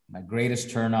 Oh, my greatest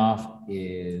turn off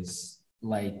is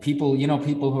like people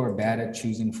who are bad at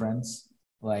choosing friends.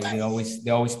 Like they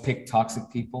always pick toxic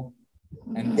people.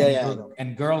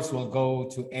 And girls will go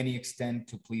to any extent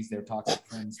to please their toxic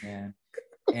friends, man.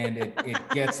 And it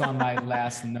gets on my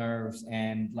last nerves.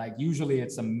 And like usually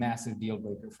it's a massive deal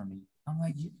breaker for me. I'm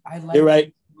like, you're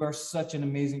right. You are such an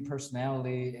amazing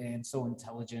personality and so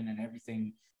intelligent and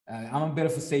everything. I'm a bit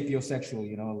of a sapiosexual,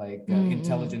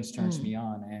 intelligence turns me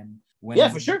on. And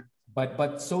for sure.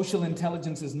 But social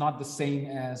intelligence is not the same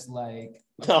as like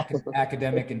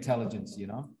academic intelligence,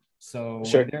 So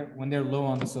sure. when they're low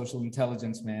on the social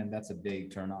intelligence, man, that's a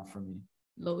big turn off for me.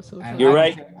 Low social. You're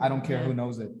right. I don't care who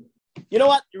knows it. You know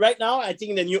what? Right now, I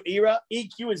think in the new era,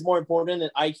 EQ is more important than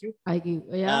IQ. IQ,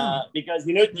 yeah. Because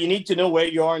you need to know where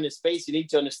you are in the space. You need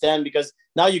to understand because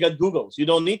now you got Googles. You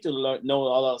don't need to know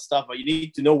all that stuff, but you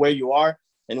need to know where you are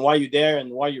and why you're there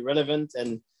and why you're relevant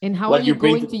and how what are you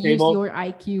bring going to use table. your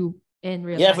IQ in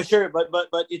real Yeah, life? for sure.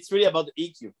 But it's really about the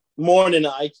EQ more than the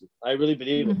IQ. I really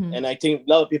believe it, Mhm. and I think a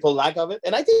lot of people lack of it.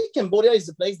 And I think Cambodia is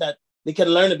the place that they can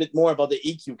learn a bit more about the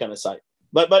EQ kind of side.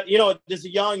 But you know, there's a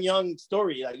young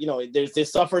story. Like, you know, they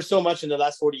suffer so much in the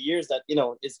last 40 years that, you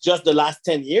know, it's just the last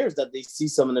 10 years that they see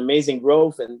some amazing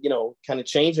growth and, you know, kind of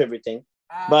change everything.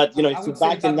 But you know, if you're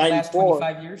back in '94,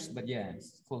 25 years, but yeah,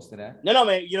 it's close to that. no,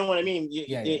 man, you know what I mean.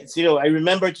 Yeah. It's, you know, I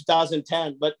remember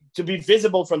 2010, but to be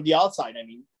visible from the outside, I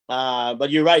mean. But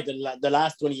you're right. The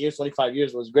last 20 years, 25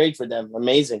 years was great for them,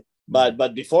 amazing.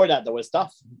 But before that, was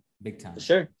tough, Big time. for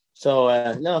sure. So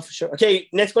no, for sure. Okay,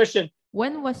 next question.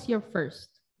 When was your first?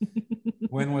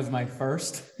 When was my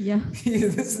first? Yeah.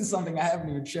 This is something I haven't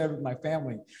even shared with my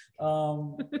family.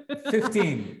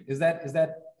 15. Is that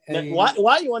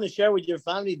Why you want to share with your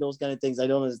family those kind of things? I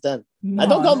don't understand. I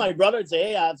don't call my brother and say,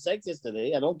 "Hey, I have sex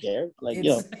yesterday." I don't care. Like, you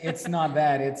know, it's not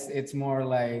that. It's more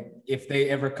like if they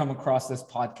ever come across this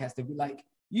podcast, they'd be like,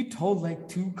 "You told like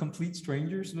 2 complete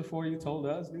strangers before you told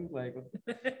us, dude." Like,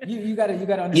 you gotta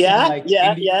understand.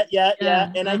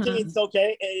 Yeah. And I think it's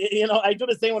okay. You know, I do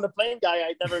the same with a plane guy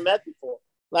I never met before.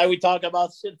 Like, we talk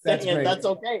about shit, and that's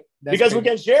okay because we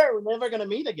can share. We're never gonna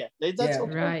meet again. That's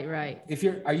okay. Right.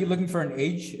 Are you looking for an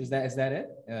age? Is that it?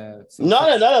 No,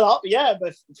 not at all. Yeah,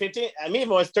 but 15. I mean,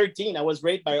 when I was 13, I was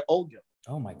raped by an old girl.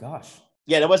 Oh my gosh.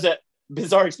 Yeah, that was a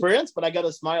bizarre experience, but I got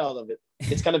a smile out of it.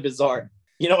 It's kind of bizarre.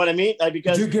 You know what I mean? Like,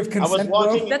 because did you give consent, I was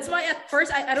walking. bro? That's why at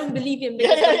first I don't believe him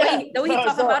because the way he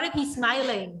talks about it, he's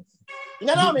smiling.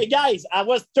 No, I mean, guys, I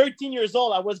was 13 years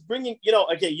old. I was bringing, you know,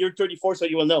 okay, you're 34, so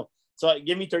you will know. So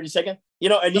give me 30 seconds. You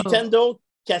know, a Nintendo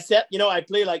cassette. You know, I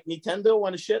play like Nintendo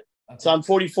on the shit. Okay. So I'm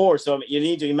 44. So you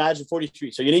need to imagine 43.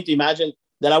 So you need to imagine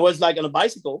that I was like on a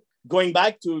bicycle going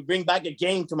back to bring back a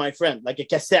game to my friend, like a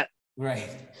cassette. Right.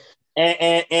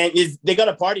 And they got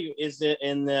a party. His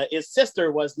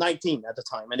sister was 19 at the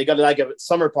time, and they got like a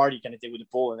summer party kind of thing with the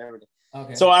pool and everything.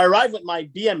 Okay. So I arrived with my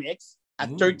BMX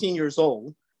at 13 years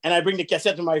old, and I bring the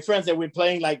cassette to my friends, and we're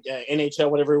playing like NHL,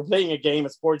 whatever. We're playing a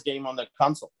sports game on the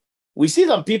console. We see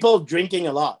some people drinking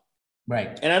a lot.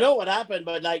 Right. And I know what happened,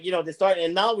 but like, you know, they start,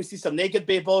 and now we see some naked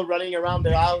people running around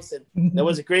their house, and that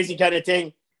was a crazy kind of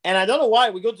thing. And I don't know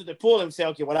why. We go to the pool and say,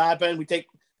 okay, what happened? We take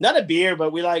not a beer,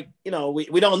 but we like, you know,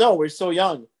 we don't know. We're so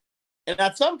young. And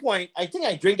at some point, I think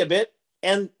I drink a bit,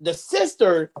 and the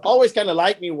sister always kind of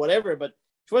liked me, whatever, but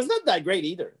she was not that great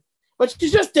either. But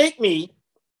she just take me,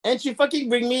 and she fucking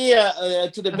bring me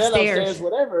to the bed upstairs,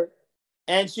 whatever.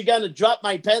 And she kind of dropped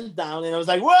my pen down, and I was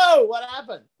like, "Whoa, what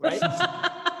happened?" Right?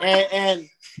 and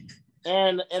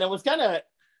it was kind of,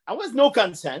 I was no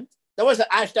consent. That was an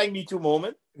 #MeToo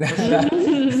moment.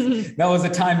 That was a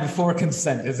time before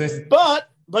consent, is it? But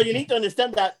you need to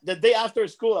understand that the day after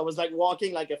school, I was like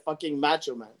walking like a fucking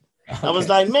macho man. Okay. I was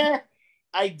like, man,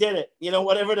 I did it. You know,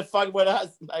 whatever the fuck what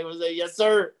I was like, yes,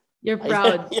 sir. You're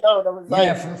proud. You know, that was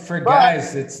like, for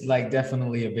guys, it's like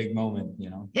definitely a big moment, you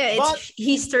know. Yeah,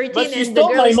 he's 13 and the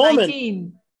girl is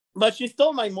 19. But she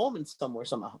stole my moment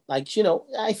somehow. Like, you know,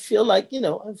 I feel like, you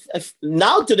know,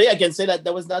 now today I can say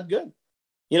that was not good,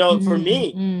 you know, for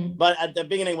me. But at the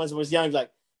beginning, when I was young,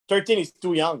 like 13 is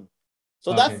too young.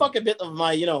 So that fucked a bit of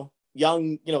my, you know,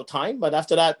 young, you know, time. But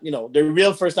after that, you know, the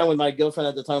real first time with my girlfriend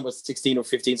at the time was 16 or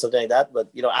 15, something like that. But,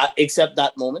 you know, except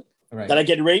that moment that I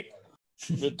get raped.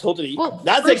 Totally. Well,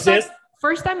 that exists.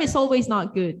 First time is always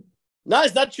not good. No,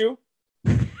 it's not true.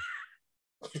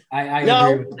 I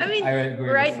no. agree with, I mean,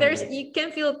 right? You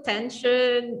can feel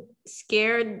tension,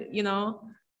 scared, you know.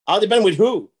 I'll depend with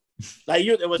who. Like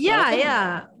you, it was.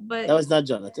 Yeah, but that was not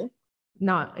Jonathan.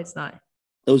 No, it's not.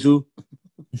 That was who?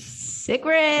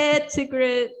 Secret.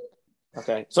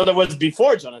 Okay, so that was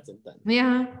before Jonathan then.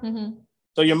 Yeah. Mm-hmm.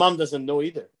 So your mom doesn't know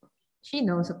either. She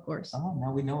knows, of course. Oh,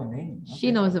 now we know a name. Okay.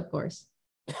 She knows, of course.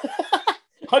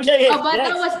 Okay. Oh, but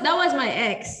that was my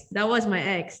ex. That was my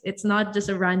ex. It's not just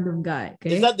a random guy.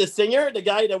 Okay. Is that the singer? The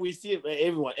guy that we see?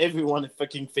 Everyone in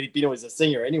fucking Filipino is a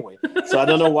singer anyway. So I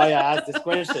don't know why I asked this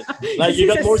question. Like you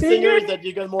got more singers that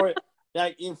you got more.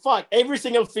 Like in fact, every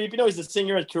single Filipino is a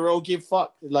singer at karaoke.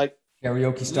 Fuck, like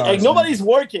karaoke stars. Like nobody's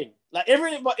working. Like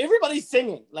everybody's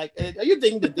singing. Like are you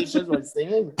thinking the dishes were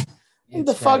singing? What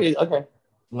the fuck is okay?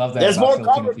 Love that. There's more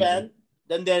cover band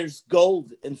than there's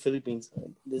gold in Philippines.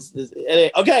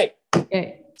 Anyway, okay.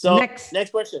 So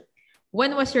next question.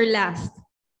 When was your last?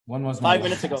 When was 5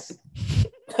 minutes ago?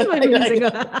 5 minutes ago.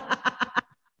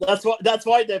 That's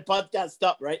why the podcast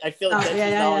stopped, right? I feel like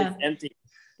it's empty.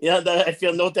 I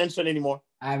feel no tension anymore.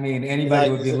 I mean, anybody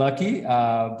would be lucky.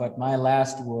 But my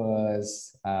last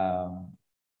was,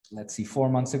 let's see, 4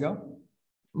 months ago.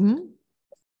 Mm-hmm.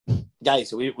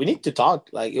 Guys, we need to talk.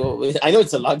 Like, I know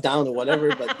it's a lockdown or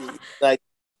whatever, but like,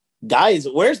 guys,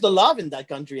 where's the love in that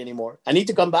country anymore? I need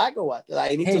to come back or what?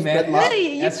 I need to spread love.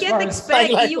 You can't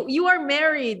expect. You are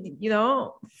married.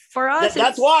 For us,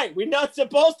 that's why we're not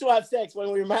supposed to have sex when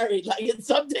we're married. Like, it's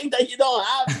something that you don't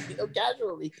have,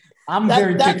 casually. I'm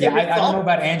very picky. I don't know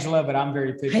about Angela, but I'm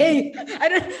very picky. Hey,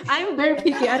 I'm very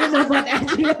picky. I don't know about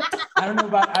Angela. I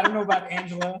don't know about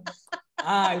Angela.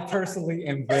 I personally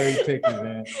am very picky,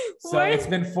 man. So it's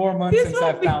been 4 months since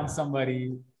I found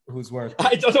somebody who's worth it.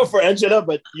 I don't know for Angela,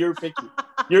 but you're picky.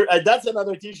 That's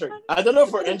another T-shirt. I don't know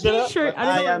for Angela, but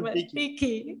I am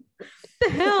picky. What the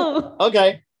hell?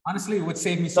 Okay. Honestly, it would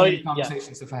save me so many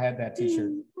conversations if I had that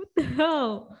T-shirt. What the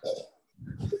hell?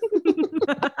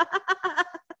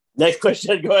 Next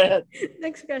question. Go ahead.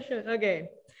 Next question. Okay.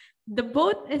 The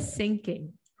boat is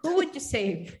sinking. Who would you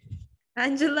save?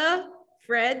 Angela,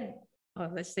 Fred? Oh,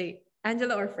 let's say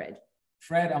Angela or Fred.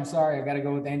 Fred, I'm sorry. I got to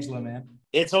go with Angela, man.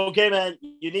 It's okay, man.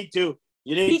 You need to.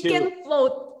 He can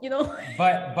float,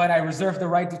 But I reserve the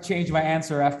right to change my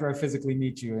answer after I physically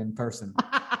meet you in person.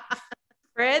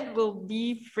 Fred will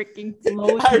be freaking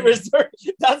floating.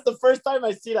 That's the first time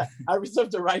I see that. I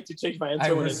reserve the right to change my answer. I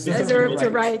reserve the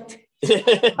right.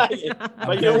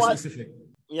 But you know what? Specific.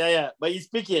 Yeah. But he's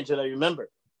picky, Angela. Remember?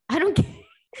 I don't care.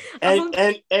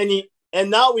 And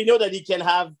now we know that he can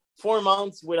have 4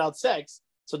 months without sex.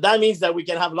 So that means that we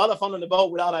can have a lot of fun on the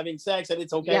boat without having sex, and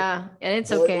it's okay. Yeah, and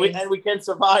it's okay. And we can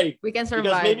survive. We can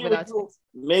survive without sex.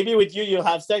 Maybe with you, you'll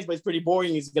have sex, but it's pretty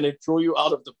boring. He's going to throw you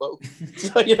out of the boat.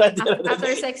 So,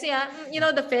 after sex,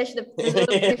 the fish, the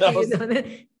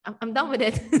fish. I'm done with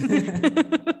it.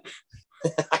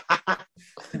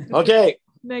 Okay.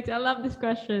 Next, I love this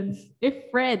question. If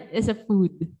Fred is a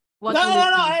food, what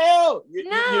No.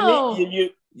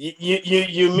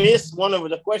 You missed one of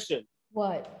the question.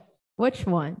 What? Which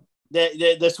one?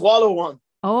 The swallow one.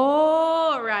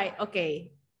 Oh, right.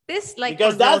 Okay. This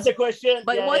because that's the question.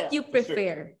 But what you prefer?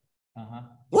 Sure.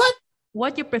 What?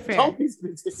 What you prefer?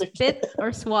 Spit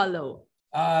or swallow?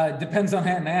 Depends on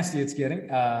how nasty it's getting.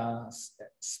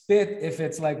 Spit if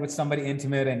it's like with somebody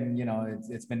intimate and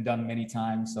it's been done many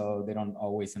times, so they're not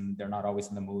always in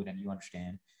the mood, and you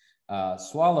understand.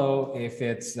 Swallow if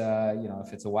it's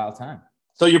if it's a wild time.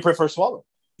 So you prefer swallow?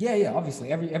 Yeah,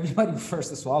 obviously. Everybody prefers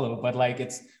to swallow, but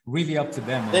it's really up to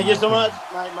them. Thank you so much.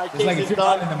 My case if you're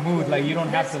not in the mood, you don't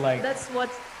have to That's what.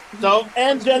 So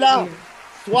Angela,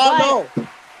 swallow.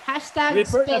 Hashtag repeat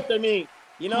spit. after me.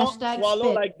 Hashtag swallow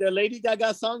spit. like the Lady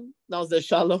Gaga song. That was the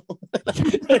shallow.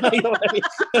 You know what I mean?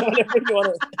 Whatever you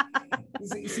want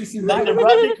to. See, like the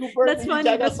Bradley Cooper. That's funny.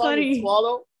 Gaga That's song, funny.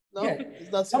 Swallow. No,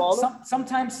 it's not swallow.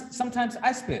 Sometimes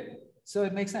I spit, so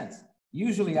it makes sense.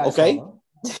 Usually I swallow.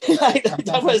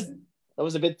 that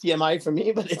was a bit TMI for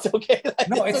me, but it's okay.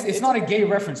 No, it's not a gay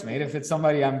reference, mate. If it's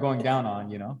somebody I'm going down on,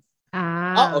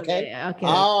 Okay. Okay.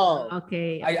 Oh,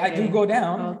 okay. I do go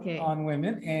down on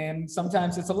women, and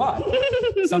sometimes it's a lot.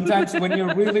 Sometimes when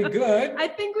you're really good. I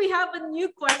think we have a new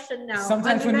question now.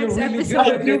 Sometimes when you're really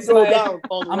good, it's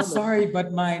I'm sorry,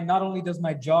 but not only does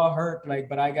my jaw hurt,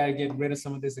 but I gotta get rid of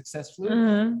some of this excess fluid,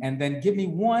 and then give me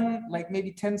one,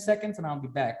 maybe 10 seconds, and I'll be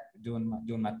back doing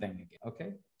my thing again.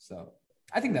 Okay, so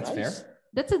I think that's fair.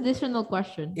 That's an additional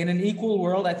question. In an equal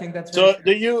world, I think that's so.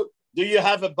 Fair. Do you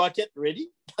have a bucket ready?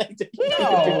 No,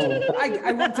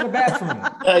 I went to the bathroom.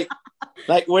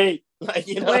 Wait.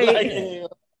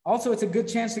 Also, it's a good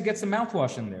chance to get some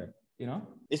mouthwash in there.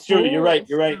 It's true. You're right.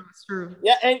 It's true.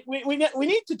 Yeah, and we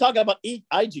need to talk about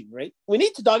hygiene, right? We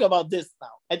need to talk about this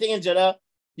now. I think Angela,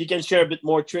 you can share a bit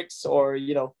more tricks, or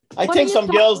I think some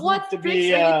girls need to be. What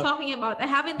tricks are you talking about? I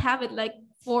haven't had it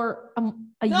for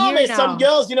a year now. Some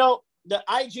girls, the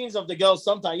hygienes of the girls.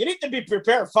 Sometimes you need to be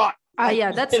prepared. Fuck.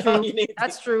 Yeah, that's true.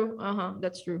 That's true.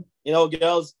 That's true.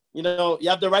 Girls, you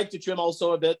have the right to trim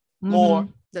also a bit more.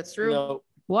 That's true.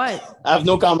 What? I have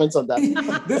no comments on that.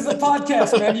 This is a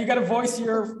podcast, man. You got to voice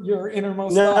your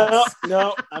innermost thoughts.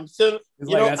 No. I'm still,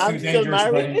 I'm still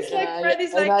married. It's like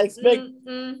Freddy's like, I expect,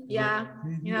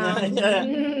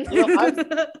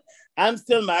 I'm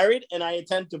still married, and I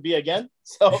intend to be again.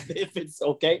 So if it's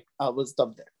okay, I will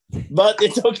stop there. But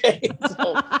it's okay.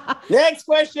 So, next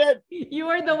question. You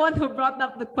were the one who brought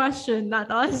up the question,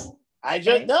 not us. I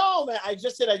just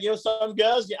said that some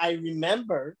girls. I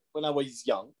remember when I was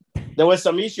young, there was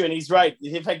some issue, and he's right.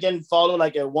 If I can follow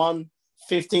a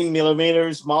 115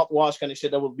 millimeters mouthwash kind of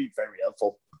shit, that would be very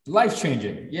helpful. Life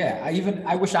changing. Yeah,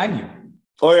 I wish I knew.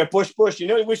 or a push push. You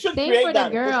know, we should Same create for the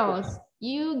that. Push, push. girls.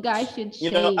 You guys should You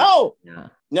shave. know, oh Yeah.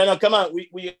 no, come on.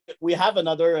 We have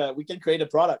another. We can create a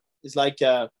product. It's like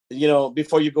you know,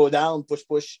 before you go down, push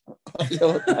push.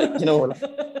 You know,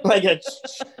 like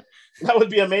that would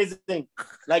be amazing.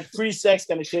 Like pre-sex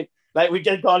kind of shit. Like we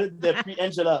can call it the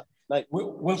pre-Angela. Like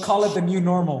We'll call it the new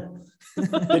normal.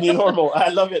 the new normal. I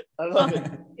love it. I love it.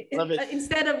 Love it.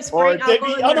 Instead of Or spraying alcohol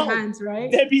Debbie. on Oh your no, hands, right?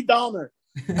 Debbie Downer.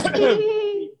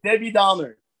 Debbie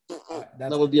Downer.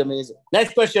 That would be amazing.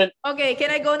 Next question. Okay, can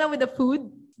I go now with the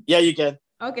food? Yeah, you can.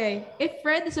 Okay, if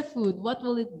Fred is a food, what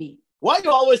will it be? Why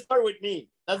you always start with me?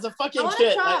 That's a I fucking wanna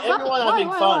shit. try- Like, everyone why, having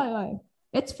why, fun. why?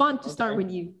 It's fun to start with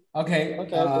you. Okay.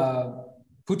 Okay.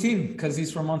 Poutine, because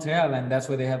he's from Montreal, and that's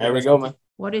where they have. There we go, man.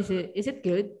 What is it? Is it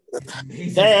good?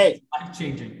 Hey. Life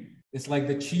changing. It's like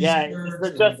the cheese. Yeah, curds it's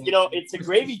and just, the you know, it's a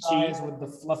gravy sides cheese. with the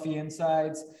fluffy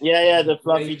insides. Yeah, the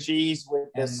fluffy Gravy cheese with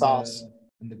the and sauce.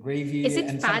 and the gravy. Is it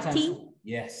and sometimes- fatty?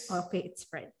 Yes. Okay, it's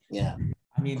Fred. Yeah.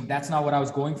 I mean, that's not what I was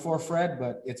going for, Fred,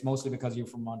 but it's mostly because you're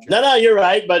from Montreal. No, you're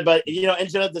right. But you know,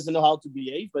 Angela doesn't know how to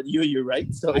behave, but you're right.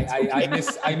 So it's okay. I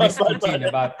miss poutine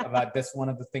about this. One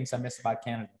of the things I miss about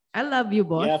Canada. I love you,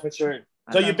 boss. Yeah, for sure.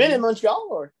 I So love you've been you. in Montreal,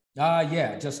 or?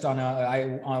 Yeah, just on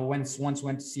I once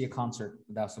went to see a concert.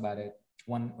 That's about it.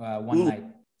 One Ooh. night.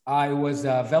 I was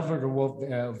Velvet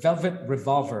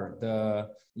Revolver, the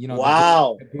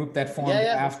Wow. the group that formed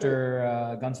Yeah, for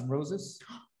after Guns N' Roses.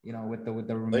 You know, with the For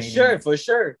Romanian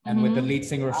sure. and with the Mhm. lead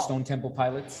singer of Stone Temple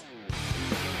Pilots.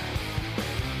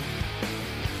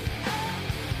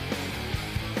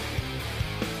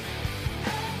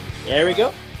 There we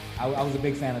go. I was a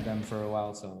big fan of them for a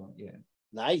while, so yeah.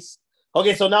 Nice.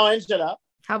 Okay, so now Angela.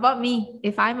 How about me?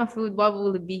 If I'm a food, what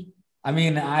will it be? I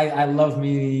mean, I love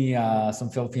me some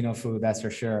Filipino food, that's for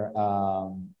sure.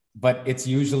 But it's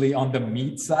usually on the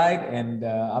meat side, and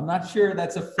I'm not sure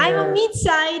that's a fair. I'm a meat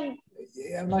side.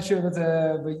 Yeah, I'm not sure that's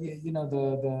a, but you know the.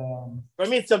 For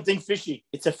me, it's something fishy.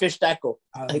 It's a fish taco.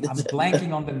 I'm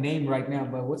blanking on the name right now,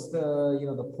 but what's the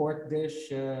the pork dish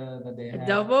that they have?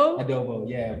 Adobo? Adobo,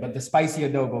 yeah, but the spicy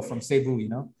adobo from Cebu,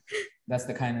 that's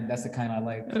the kind I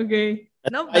like. Okay.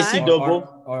 Not Spicy bad.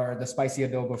 adobo. Or the spicy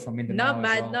adobo from Mindanao. Not as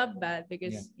bad, well. not bad.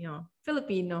 Because,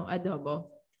 Filipino adobo.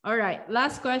 All right.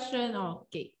 Last question.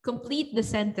 Okay. Complete the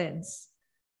sentence.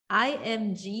 I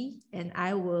am G and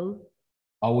I will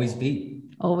Always be.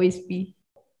 always be.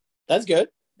 That's good.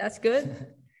 That's good.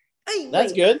 Hey,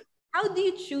 That's wait. good. How do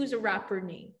you choose a rapper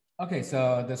name? Okay,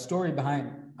 so the story behind,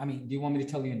 I mean, do you want me to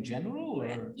tell you in general?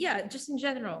 Or? Yeah, just in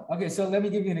general. Okay, so let me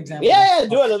give you an example. Yeah, of-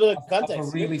 do a little bit of of context.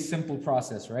 a really simple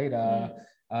process, right?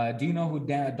 Do you know who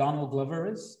Donald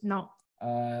Glover is? No.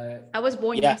 Uh, I was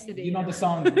born Yeah. yesterday. you know the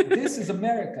song "This Is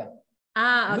America."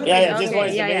 Ah, okay. Yeah, this okay, one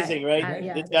is yeah, amazing, right?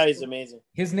 yeah. This guy is amazing.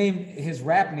 His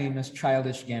rap name is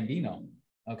Childish Gambino.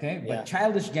 Okay, but Yeah.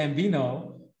 Childish Gambino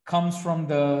comes from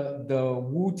the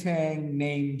Wu-Tang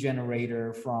name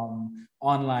generator from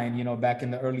online. Back in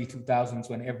the early 2000s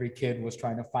when every kid was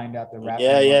trying to find out the rap.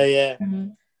 Yeah. name. Mhm.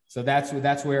 So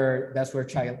that's where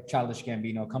Childish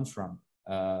Gambino comes from.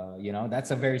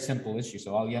 That's a very simple issue.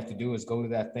 So all you have to do is go to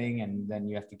that thing, and then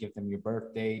you have to give them your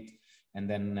birth date, and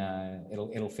then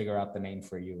it'll figure out the name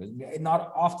for you. Not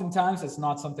oftentimes, it's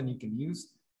not something you can use.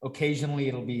 Occasionally,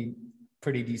 it'll be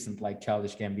pretty decent, like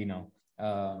Childish Gambino.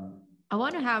 I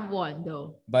want to have one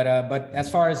though. But as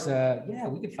far as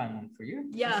we could find one for you.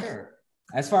 Yeah. For sure.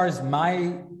 As far as my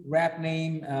rap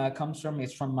name comes from,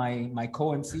 it's from my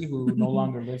co-MC who no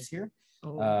longer lives here.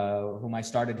 Whom I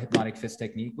started Hypnotic Fist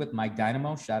Technique with, Mike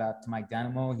Dynamo. Shout out to Mike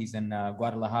Dynamo. He's in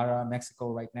Guadalajara,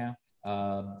 Mexico right now,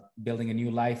 building a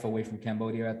new life away from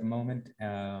Cambodia at the moment.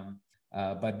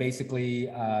 But basically,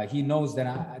 he knows that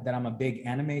I'm a big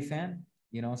anime fan.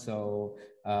 So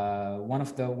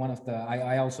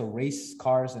I also race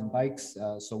cars and bikes.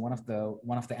 So one of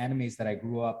the animes that I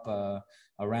grew up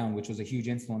around, which was a huge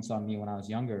influence on me when I was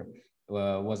younger,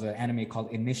 was an anime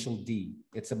called Initial D.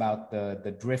 It's about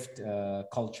the drift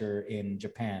culture in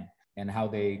Japan and how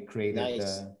they created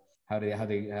Nice. how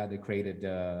they created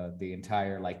the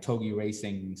entire like togi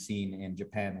racing scene in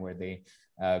Japan, where they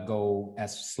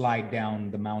slide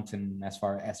down the mountain as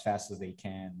fast as they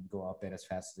can, go up it as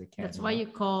fast as they can. That's why you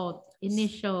called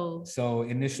initial. So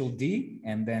Initial D,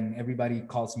 and then everybody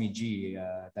calls me G.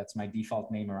 That's my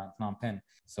default name around Phnom Penh.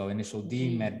 So Initial D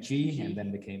G. met G, G. and then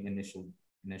became Initial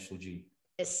G.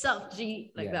 It's sub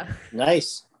G like Yeah. that. Nice.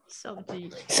 Sub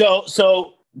G.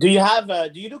 So do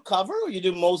you do cover, or you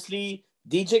do mostly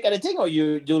DJ kind of thing, or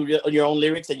you do your own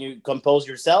lyrics and you compose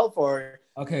yourself, or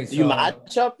Okay, Do you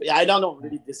match up? I don't know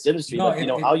really this industry, but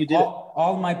how you did it.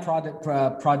 All my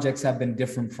projects have been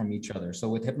different from each other. So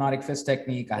with Hypnotic Fist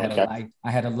Technique, I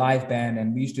had a live band,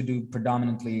 and we used to do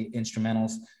predominantly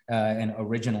instrumentals and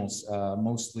originals,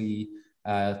 mostly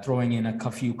throwing in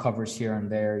a few covers here and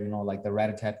there, like the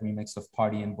Rat-a-tat remix of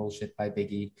Party and Bullshit by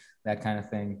Biggie, that kind of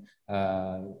thing.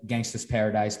 Gangsta's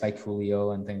Paradise by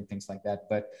Coolio and things like that.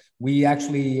 But we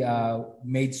actually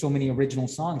made so many original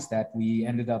songs that we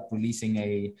ended up releasing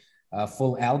a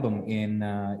full album in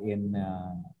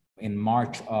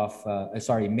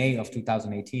May of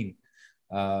 2018.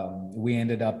 We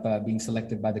ended up being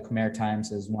selected by the Khmer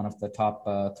Times as one of the top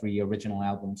 3 original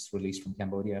albums released from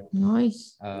Cambodia.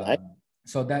 Nice.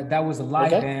 So that was a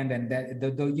live band, and that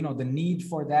the need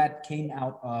for that came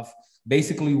out of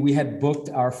basically we had booked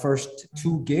our first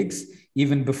 2 gigs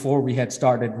even before we had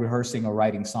started rehearsing or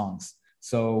writing songs.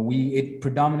 So it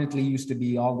predominantly used to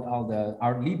be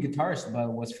our lead guitarist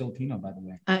was Filipino, by the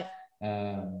way.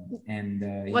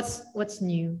 What's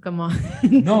new? Come on.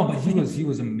 No, but he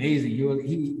was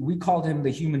amazing. We called him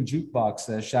the human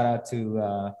jukebox. Shout out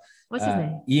to what's his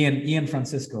name? Ian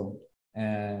Francisco.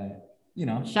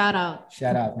 Shout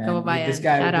out, man. This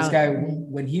guy,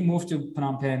 when he moved to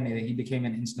Phnom Penh, he became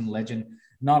an instant legend.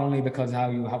 Not only because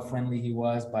how friendly he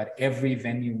was, but every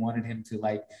venue wanted him to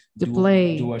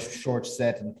do a short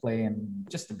set and play, and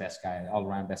just the best guy, all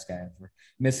around best guy ever.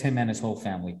 Miss him and his whole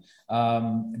family.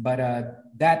 But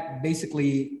that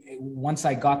basically, once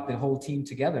I got the whole team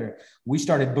together, we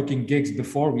started booking gigs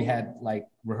before we had like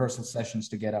rehearsal sessions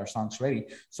to get our songs ready.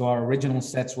 So our original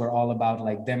sets were all about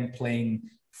like them playing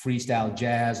freestyle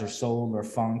jazz or soul or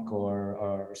funk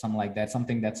or something like that,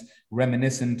 something that's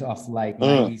reminiscent of like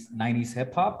 90s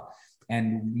hip hop.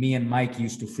 And me and Mike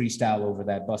used to freestyle over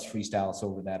that, bus freestyles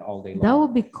over that all day long. That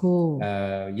would be cool.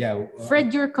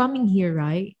 Fred, you're coming here,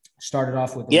 right? Started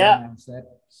off with a set.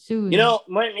 Soon.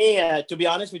 To be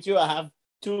honest with you, I have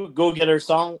 2 go-getter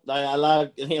songs. I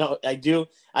love, I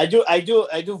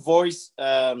do voice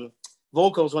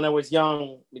vocals when I was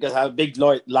young because I have a big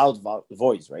loud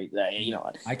voice, right?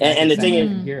 And the thing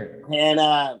is, and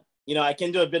I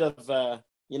can do a bit of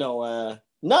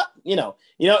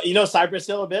Cypress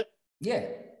Hill a bit. Yeah,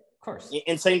 of course.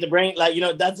 Insane the Brain,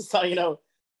 that's the song.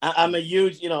 I'm a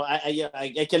huge,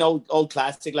 I can old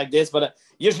classic like this, but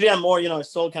usually I'm more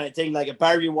soul kind of thing, like a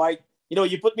Barry White.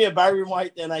 You put me a Barry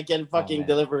White, and I can fucking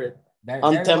deliver it.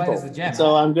 On tempo,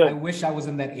 so I'm good. I wish I was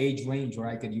in that age range where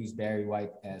I could use Barry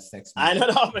White as sex. I don't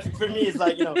know, but for me, it's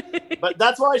like but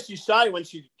that's why she's shy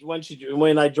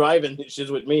when I drive and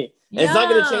she's with me. Yeah. It's not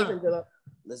gonna change.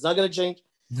 It's not gonna change.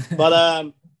 But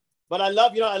I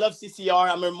love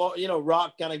CCR. I'm a more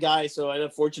rock kind of guy, so I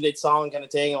have Fortunate Song kind of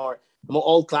thing, or I'm an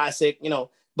old classic,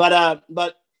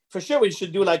 But for sure, we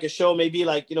should do like a show, maybe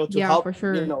like to help for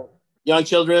sure. Young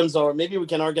children's, or maybe we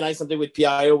can organize something with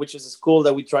PIO, which is a school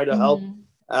that we try to help.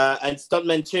 And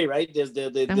Stuntman Che, right? There's they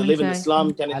live in the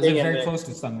slum kind of thing. I live very close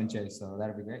to Stuntman Che, so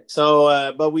that'd be great.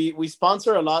 So, but we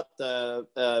sponsor a lot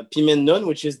Pimin Nun,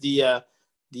 which is the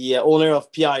owner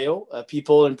of PIO,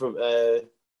 People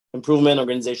Improvement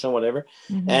Organization, whatever.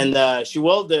 And she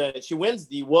wins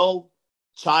the World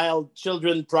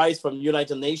Children Prize from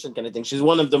United Nations kind of thing. She's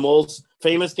one of the most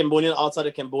famous Cambodian outside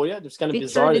of Cambodia. It's kind of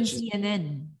bizarre.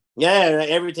 CNN. Yeah,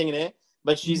 everything in it.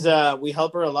 But she's we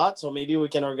help her a lot, so maybe we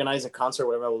can organize a concert,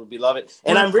 whatever. We love it.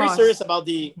 And I'm really serious about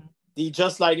the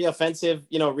Just Slightly Offensive,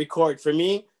 record. For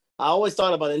me, I always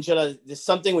thought about Angela. There's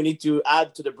something we need to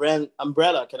add to the brand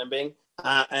umbrella kind of thing,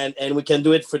 and we can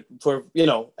do it for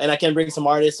And I can bring some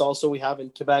artists also we have in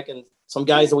Quebec, and some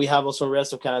guys that we have also in the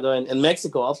rest of Canada and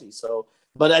Mexico also. So,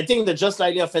 but I think the Just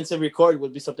Slightly Offensive record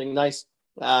would be something nice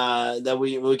that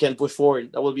we can push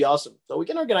forward. That would be awesome. So we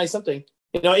can organize something.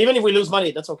 Even if we lose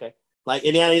money, that's okay. Like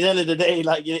at the end of the day,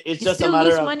 like it's just a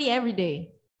matter of money every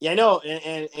day. Yeah, I know,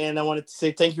 and I wanted to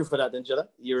say thank you for that, Angela.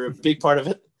 You're a big part of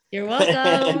it. You're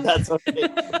welcome. That's okay.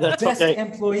 That's best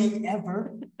employee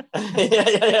ever.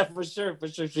 yeah, for sure.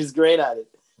 She's great at it.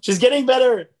 She's getting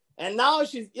better, and now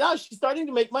she's starting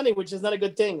to make money, which is not a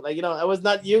good thing. Like I was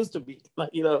not used to be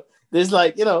like there's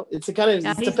like it's a kind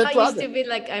of it's a pet project. Used to be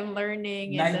like I'm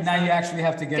learning. Now you actually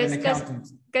have to get an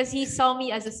accountant. Because he saw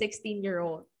me as a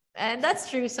 16-year-old. And that's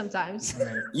true sometimes.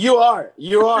 You are.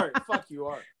 Fuck, you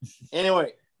are.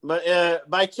 Anyway, but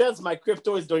by chance, my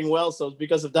crypto is doing well. So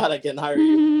because of that, I can hire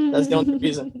you. That's the only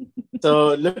reason.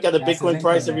 So look at the Bitcoin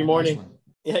price every morning.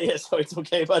 Yeah, so it's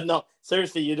okay. But no,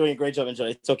 seriously, you're doing a great job,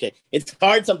 Angela. It's okay. It's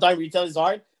hard. Sometimes retail is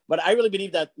hard. But I really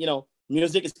believe that,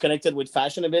 music is connected with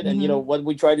fashion a bit. And, what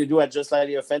we try to do at Just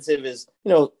Slightly Offensive is,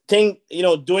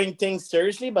 doing things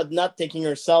seriously, but not taking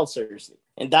yourself seriously.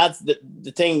 And that's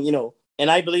the thing, And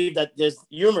I believe that there's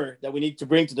humor that we need to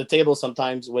bring to the table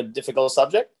sometimes with difficult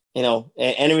subject. You know,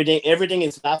 and everything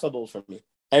is laughable for me.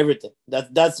 Everything.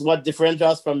 That's what differentiates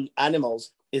us from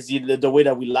animals is the way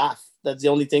that we laugh. That's the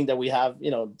only thing that we have,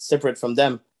 you know, separate from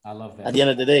them. I love that. At the end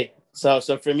of the day. So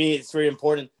for me, it's very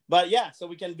important. But yeah, so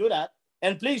we can do that.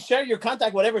 And please share your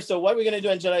contact, whatever. So what we're gonna do,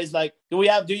 Angela, is like, do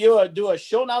you do a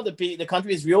show now? The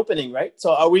country is reopening, right?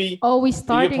 So are we? Oh, we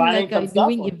starting planning like some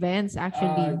doing stuff, or- events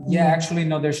actually. Yeah, actually,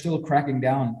 no, they're still cracking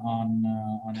down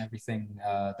on everything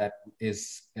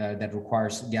that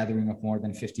requires gathering of more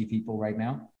than 50 people right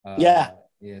now. Yeah.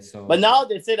 Yeah. So, But now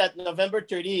they say that November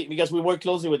 30, because we work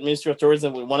closely with Ministry of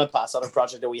Tourism, we want to pass out a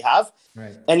project that we have.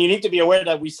 right. And you need to be aware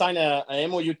that we signed a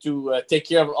MOU to take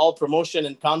care of all promotion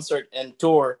and concert and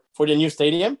tour for the new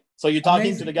stadium. So you're talking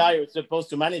Amazing. to the guy who's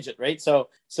supposed to manage it, right? So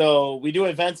we do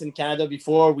events in Canada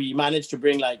before. We managed to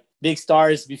bring like big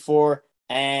stars before,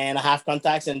 and I have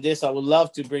contacts in this. I would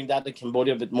love to bring that to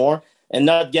Cambodia a bit more and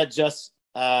not get just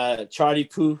Charlie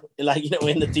Poo, like, you know,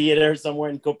 in the theater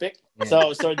somewhere in Kopik.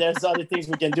 Yeah. So there's other things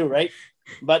we can do, right?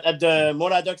 But at the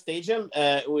Moradok Stadium,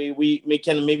 we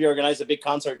can maybe organize a big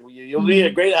concert. You'll be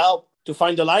a great help to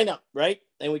find the lineup, right?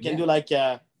 And we can do like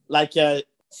a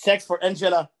Sex for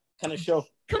Angela kind of show,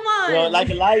 Come on. you know, like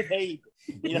a live aid,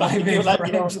 you know, Live you Aid know, like, for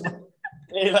you know,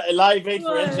 Angela. a live aid for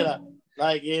Come on. Angela.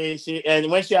 Like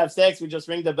and when she have sex, we just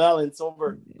ring the bell and it's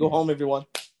over. Go home, everyone.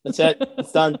 That's it.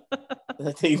 It's done.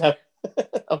 I think that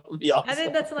would be awesome. I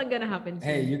think that's not gonna happen.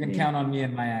 Hey, soon. you can count on me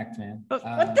and my act, man. What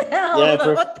the hell?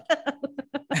 yeah, What the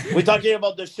hell? We're talking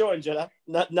about the show, Angela,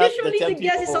 not Usually the 10 the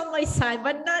guest is people. on my side,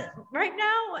 but not right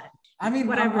now. I mean,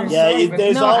 Whatever. I'm Yeah, sorry, but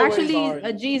there's No, always actually,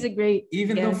 ours. G is a great.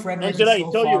 even though guest. Frederick Angela, is he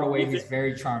so told far you, away, he's he's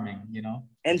very charming, you know?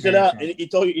 Angela, Very he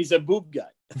told you he's a boob guy.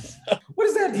 charming. What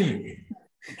does that mean?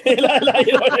 Like,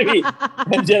 you know what I mean?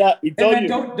 Angela, he Hey, told man, you.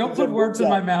 don't he's a put words boob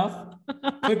in guy. my mouth.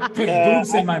 Put Uh,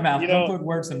 boobs in my mouth. you Don't know, put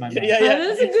words in my mouth. Yeah.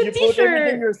 That's a good You put everything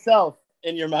t-shirt. yourself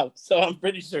in your mouth. So I'm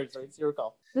pretty sure. So it's your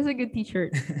call. That's a good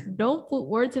t-shirt. Don't put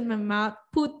words in my mouth.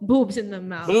 Put boobs in my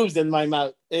mouth. Boobs in my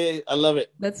mouth. I love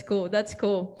it. That's cool. That's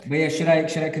cool. But yeah, should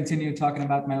I continue talking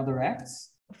about my other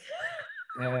acts?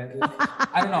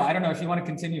 I don't know if you want to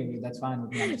continue. That's fine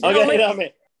with me. I'm just- Okay,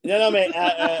 wait. no,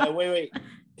 man. Wait.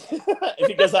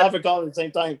 Because I have a call at the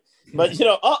same time. But you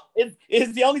know,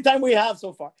 it's the only time we have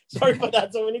so far. Sorry for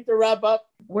that. So we need to wrap up.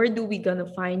 Where do we gonna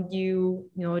find you?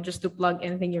 You know, just to plug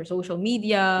anything, your social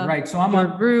media, Right. So I'm your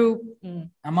on group.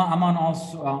 I'm on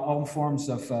all forms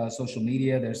of social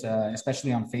media. There's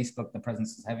especially on Facebook, the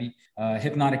presence is heavy.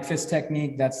 Hypnotic Fist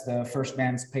Technique, that's the first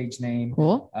band's page name.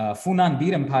 Cool. Funan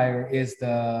Beat Empire is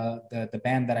the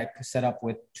band that I set up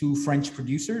with two French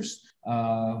producers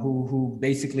who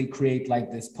basically create like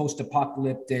this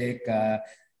post-apocalyptic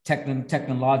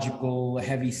technological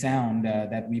heavy sound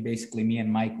that me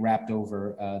and Mike rapped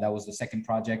over. That was the second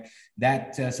project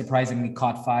that surprisingly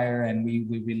caught fire, and we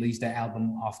released an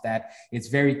album off that. It's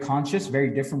very conscious, very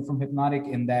different from Hypnotic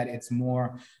in that it's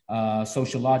more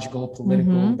sociological,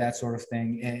 political, that sort of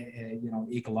thing, you know,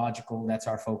 ecological. That's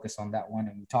our focus on that one,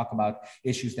 and we talk about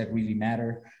issues that really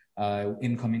matter,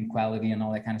 income inequality and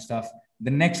all that kind of stuff.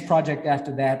 The next project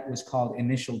after that was called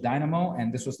Initial Dynamo,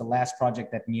 and this was the last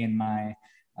project that me and my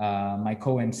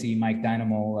co-MC Mike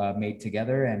Dynamo made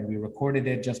together, and we recorded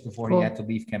it just before he had to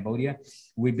leave Cambodia.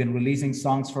 We've been releasing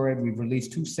songs for it. We've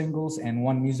released 2 singles and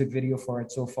 1 music video for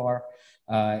it so far,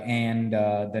 and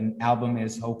the album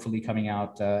is hopefully coming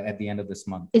out at the end of this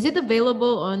month. Is it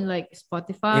available on like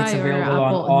Spotify It's or available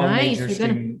Apple? on all Nice. major We're gonna,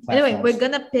 streaming anyway, platforms. we're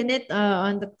gonna pin it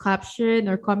on the caption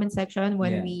or comment section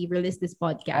when Yeah. we release this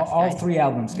podcast. All guys. 3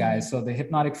 albums, guys. So the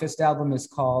Hypnotic Fist album is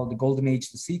called The Golden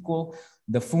Age, the sequel.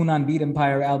 The Funan Beat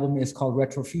Empire album is called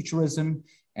Retrofuturism.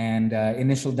 And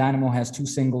Initial Dynamo has 2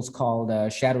 singles called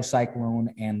Shadow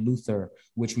Cyclone and Luther,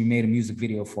 which we made a music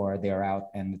video for. They're out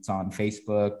and it's on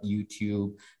Facebook,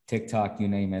 YouTube, TikTok, you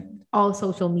name it. All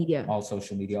social media. All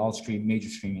social media, all major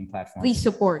streaming platforms. Please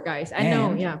support, guys. I know,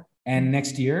 And- yeah. And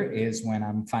next year is when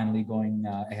I'm finally going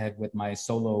ahead with my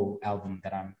solo album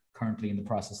that I'm currently in the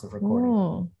process of recording.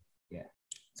 Oh.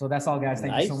 So that's all, guys.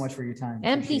 Thank you so Nice. much for your time.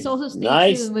 And Appreciate please it. also stay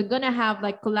Nice. tuned. We're gonna have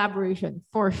like collaboration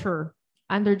for sure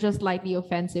under Just Lightly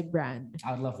Offensive brand.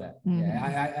 I would love that. Mhm.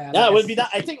 Yeah, Yeah, it would be that.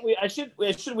 I think we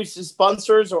should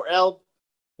sponsors or help,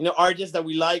 you know, artists that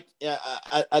we like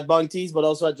at Bong Tees, but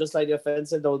also at Just Like the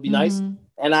Offensive. That would be nice. Mhm.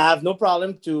 And I have no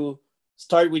problem to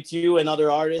start with you and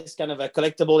other artists, kind of a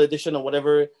collectible edition or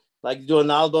whatever. Like do an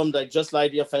album like Just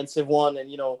Like the Offensive one, and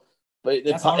you know, but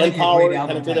That's already a empower great kind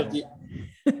album of bit of the. title.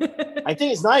 I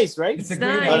think it's nice, right? It's a It's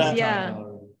great nice, album yeah.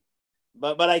 title.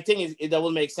 But I think that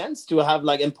will make sense to have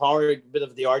like empower a bit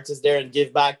of the artists there and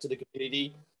give back to the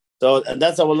community. So and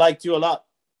that's I would like to a lot.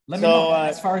 Let me know.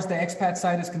 As far as the expat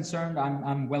side is concerned,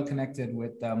 I'm well connected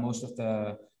with most of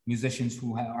the musicians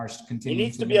who are continuing. It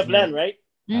needs to be a blend, right?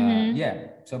 Yeah.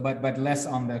 So, but less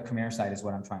on the Khmer side is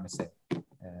what I'm trying to say.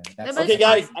 Okay,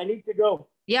 guys, I need to go.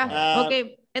 Yeah.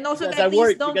 Okay. And also, Because guys, I please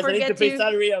work don't because I need forget to pay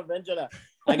salary of Angela.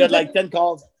 I got like 10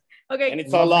 calls. Okay. And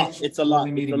it's a lot. It's a lot.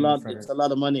 It's a lot. It's a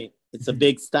lot of money. It's a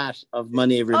big stash of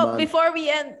money every month. Before we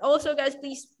end, also, guys,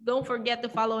 please don't forget to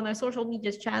follow on our social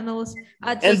media channels.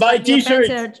 And buy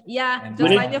t-shirts. Yeah.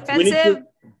 Just Find the Offensive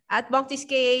at Bunktis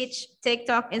KH,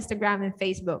 TikTok, Instagram, and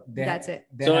Facebook. That's it.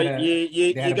 So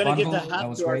you're going to give the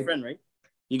hat to our friend, right?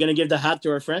 You're going to give the hat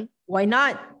to our friend? Why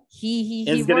not?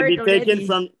 He's going to be taken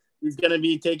from... He's going to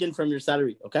be taken from your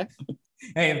salary, okay?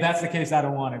 Hey, if that's the case, I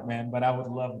don't want it, man. But I would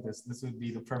love this. This would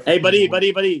be the perfect. Hey,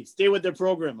 buddy. Stay with the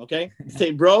program, okay? Say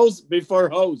bros before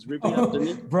hoes. Repeat after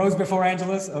me. Bros before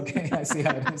Angelas? Okay, I see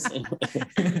how it is.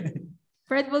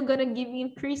 Fred, we're going to give you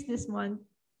increase this month.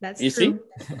 That's you true.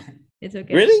 See? It's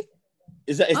okay. Really?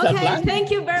 Is that okay, planned? Thank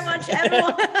you very much,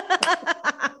 everyone.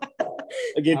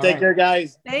 Okay, take care,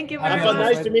 guys. Thank you very much.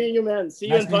 much. Nice to meet you, man. See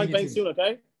you in Phnom Penh soon,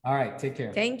 okay? All right, take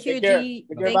care. Thank you, G. Thank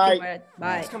you, bye.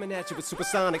 Bye. Coming at you with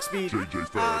supersonic speed. You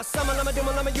assuming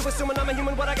I'm a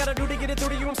human. What I gotta do to get it through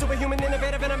to you? I'm superhuman,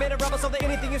 innovative, and I made a rubber so that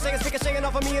anything you say is ricocheting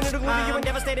off of me and it'll glue to you and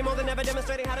devastating more than ever,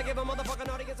 demonstrating how to give a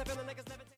motherfucking audience a feeling like it's never.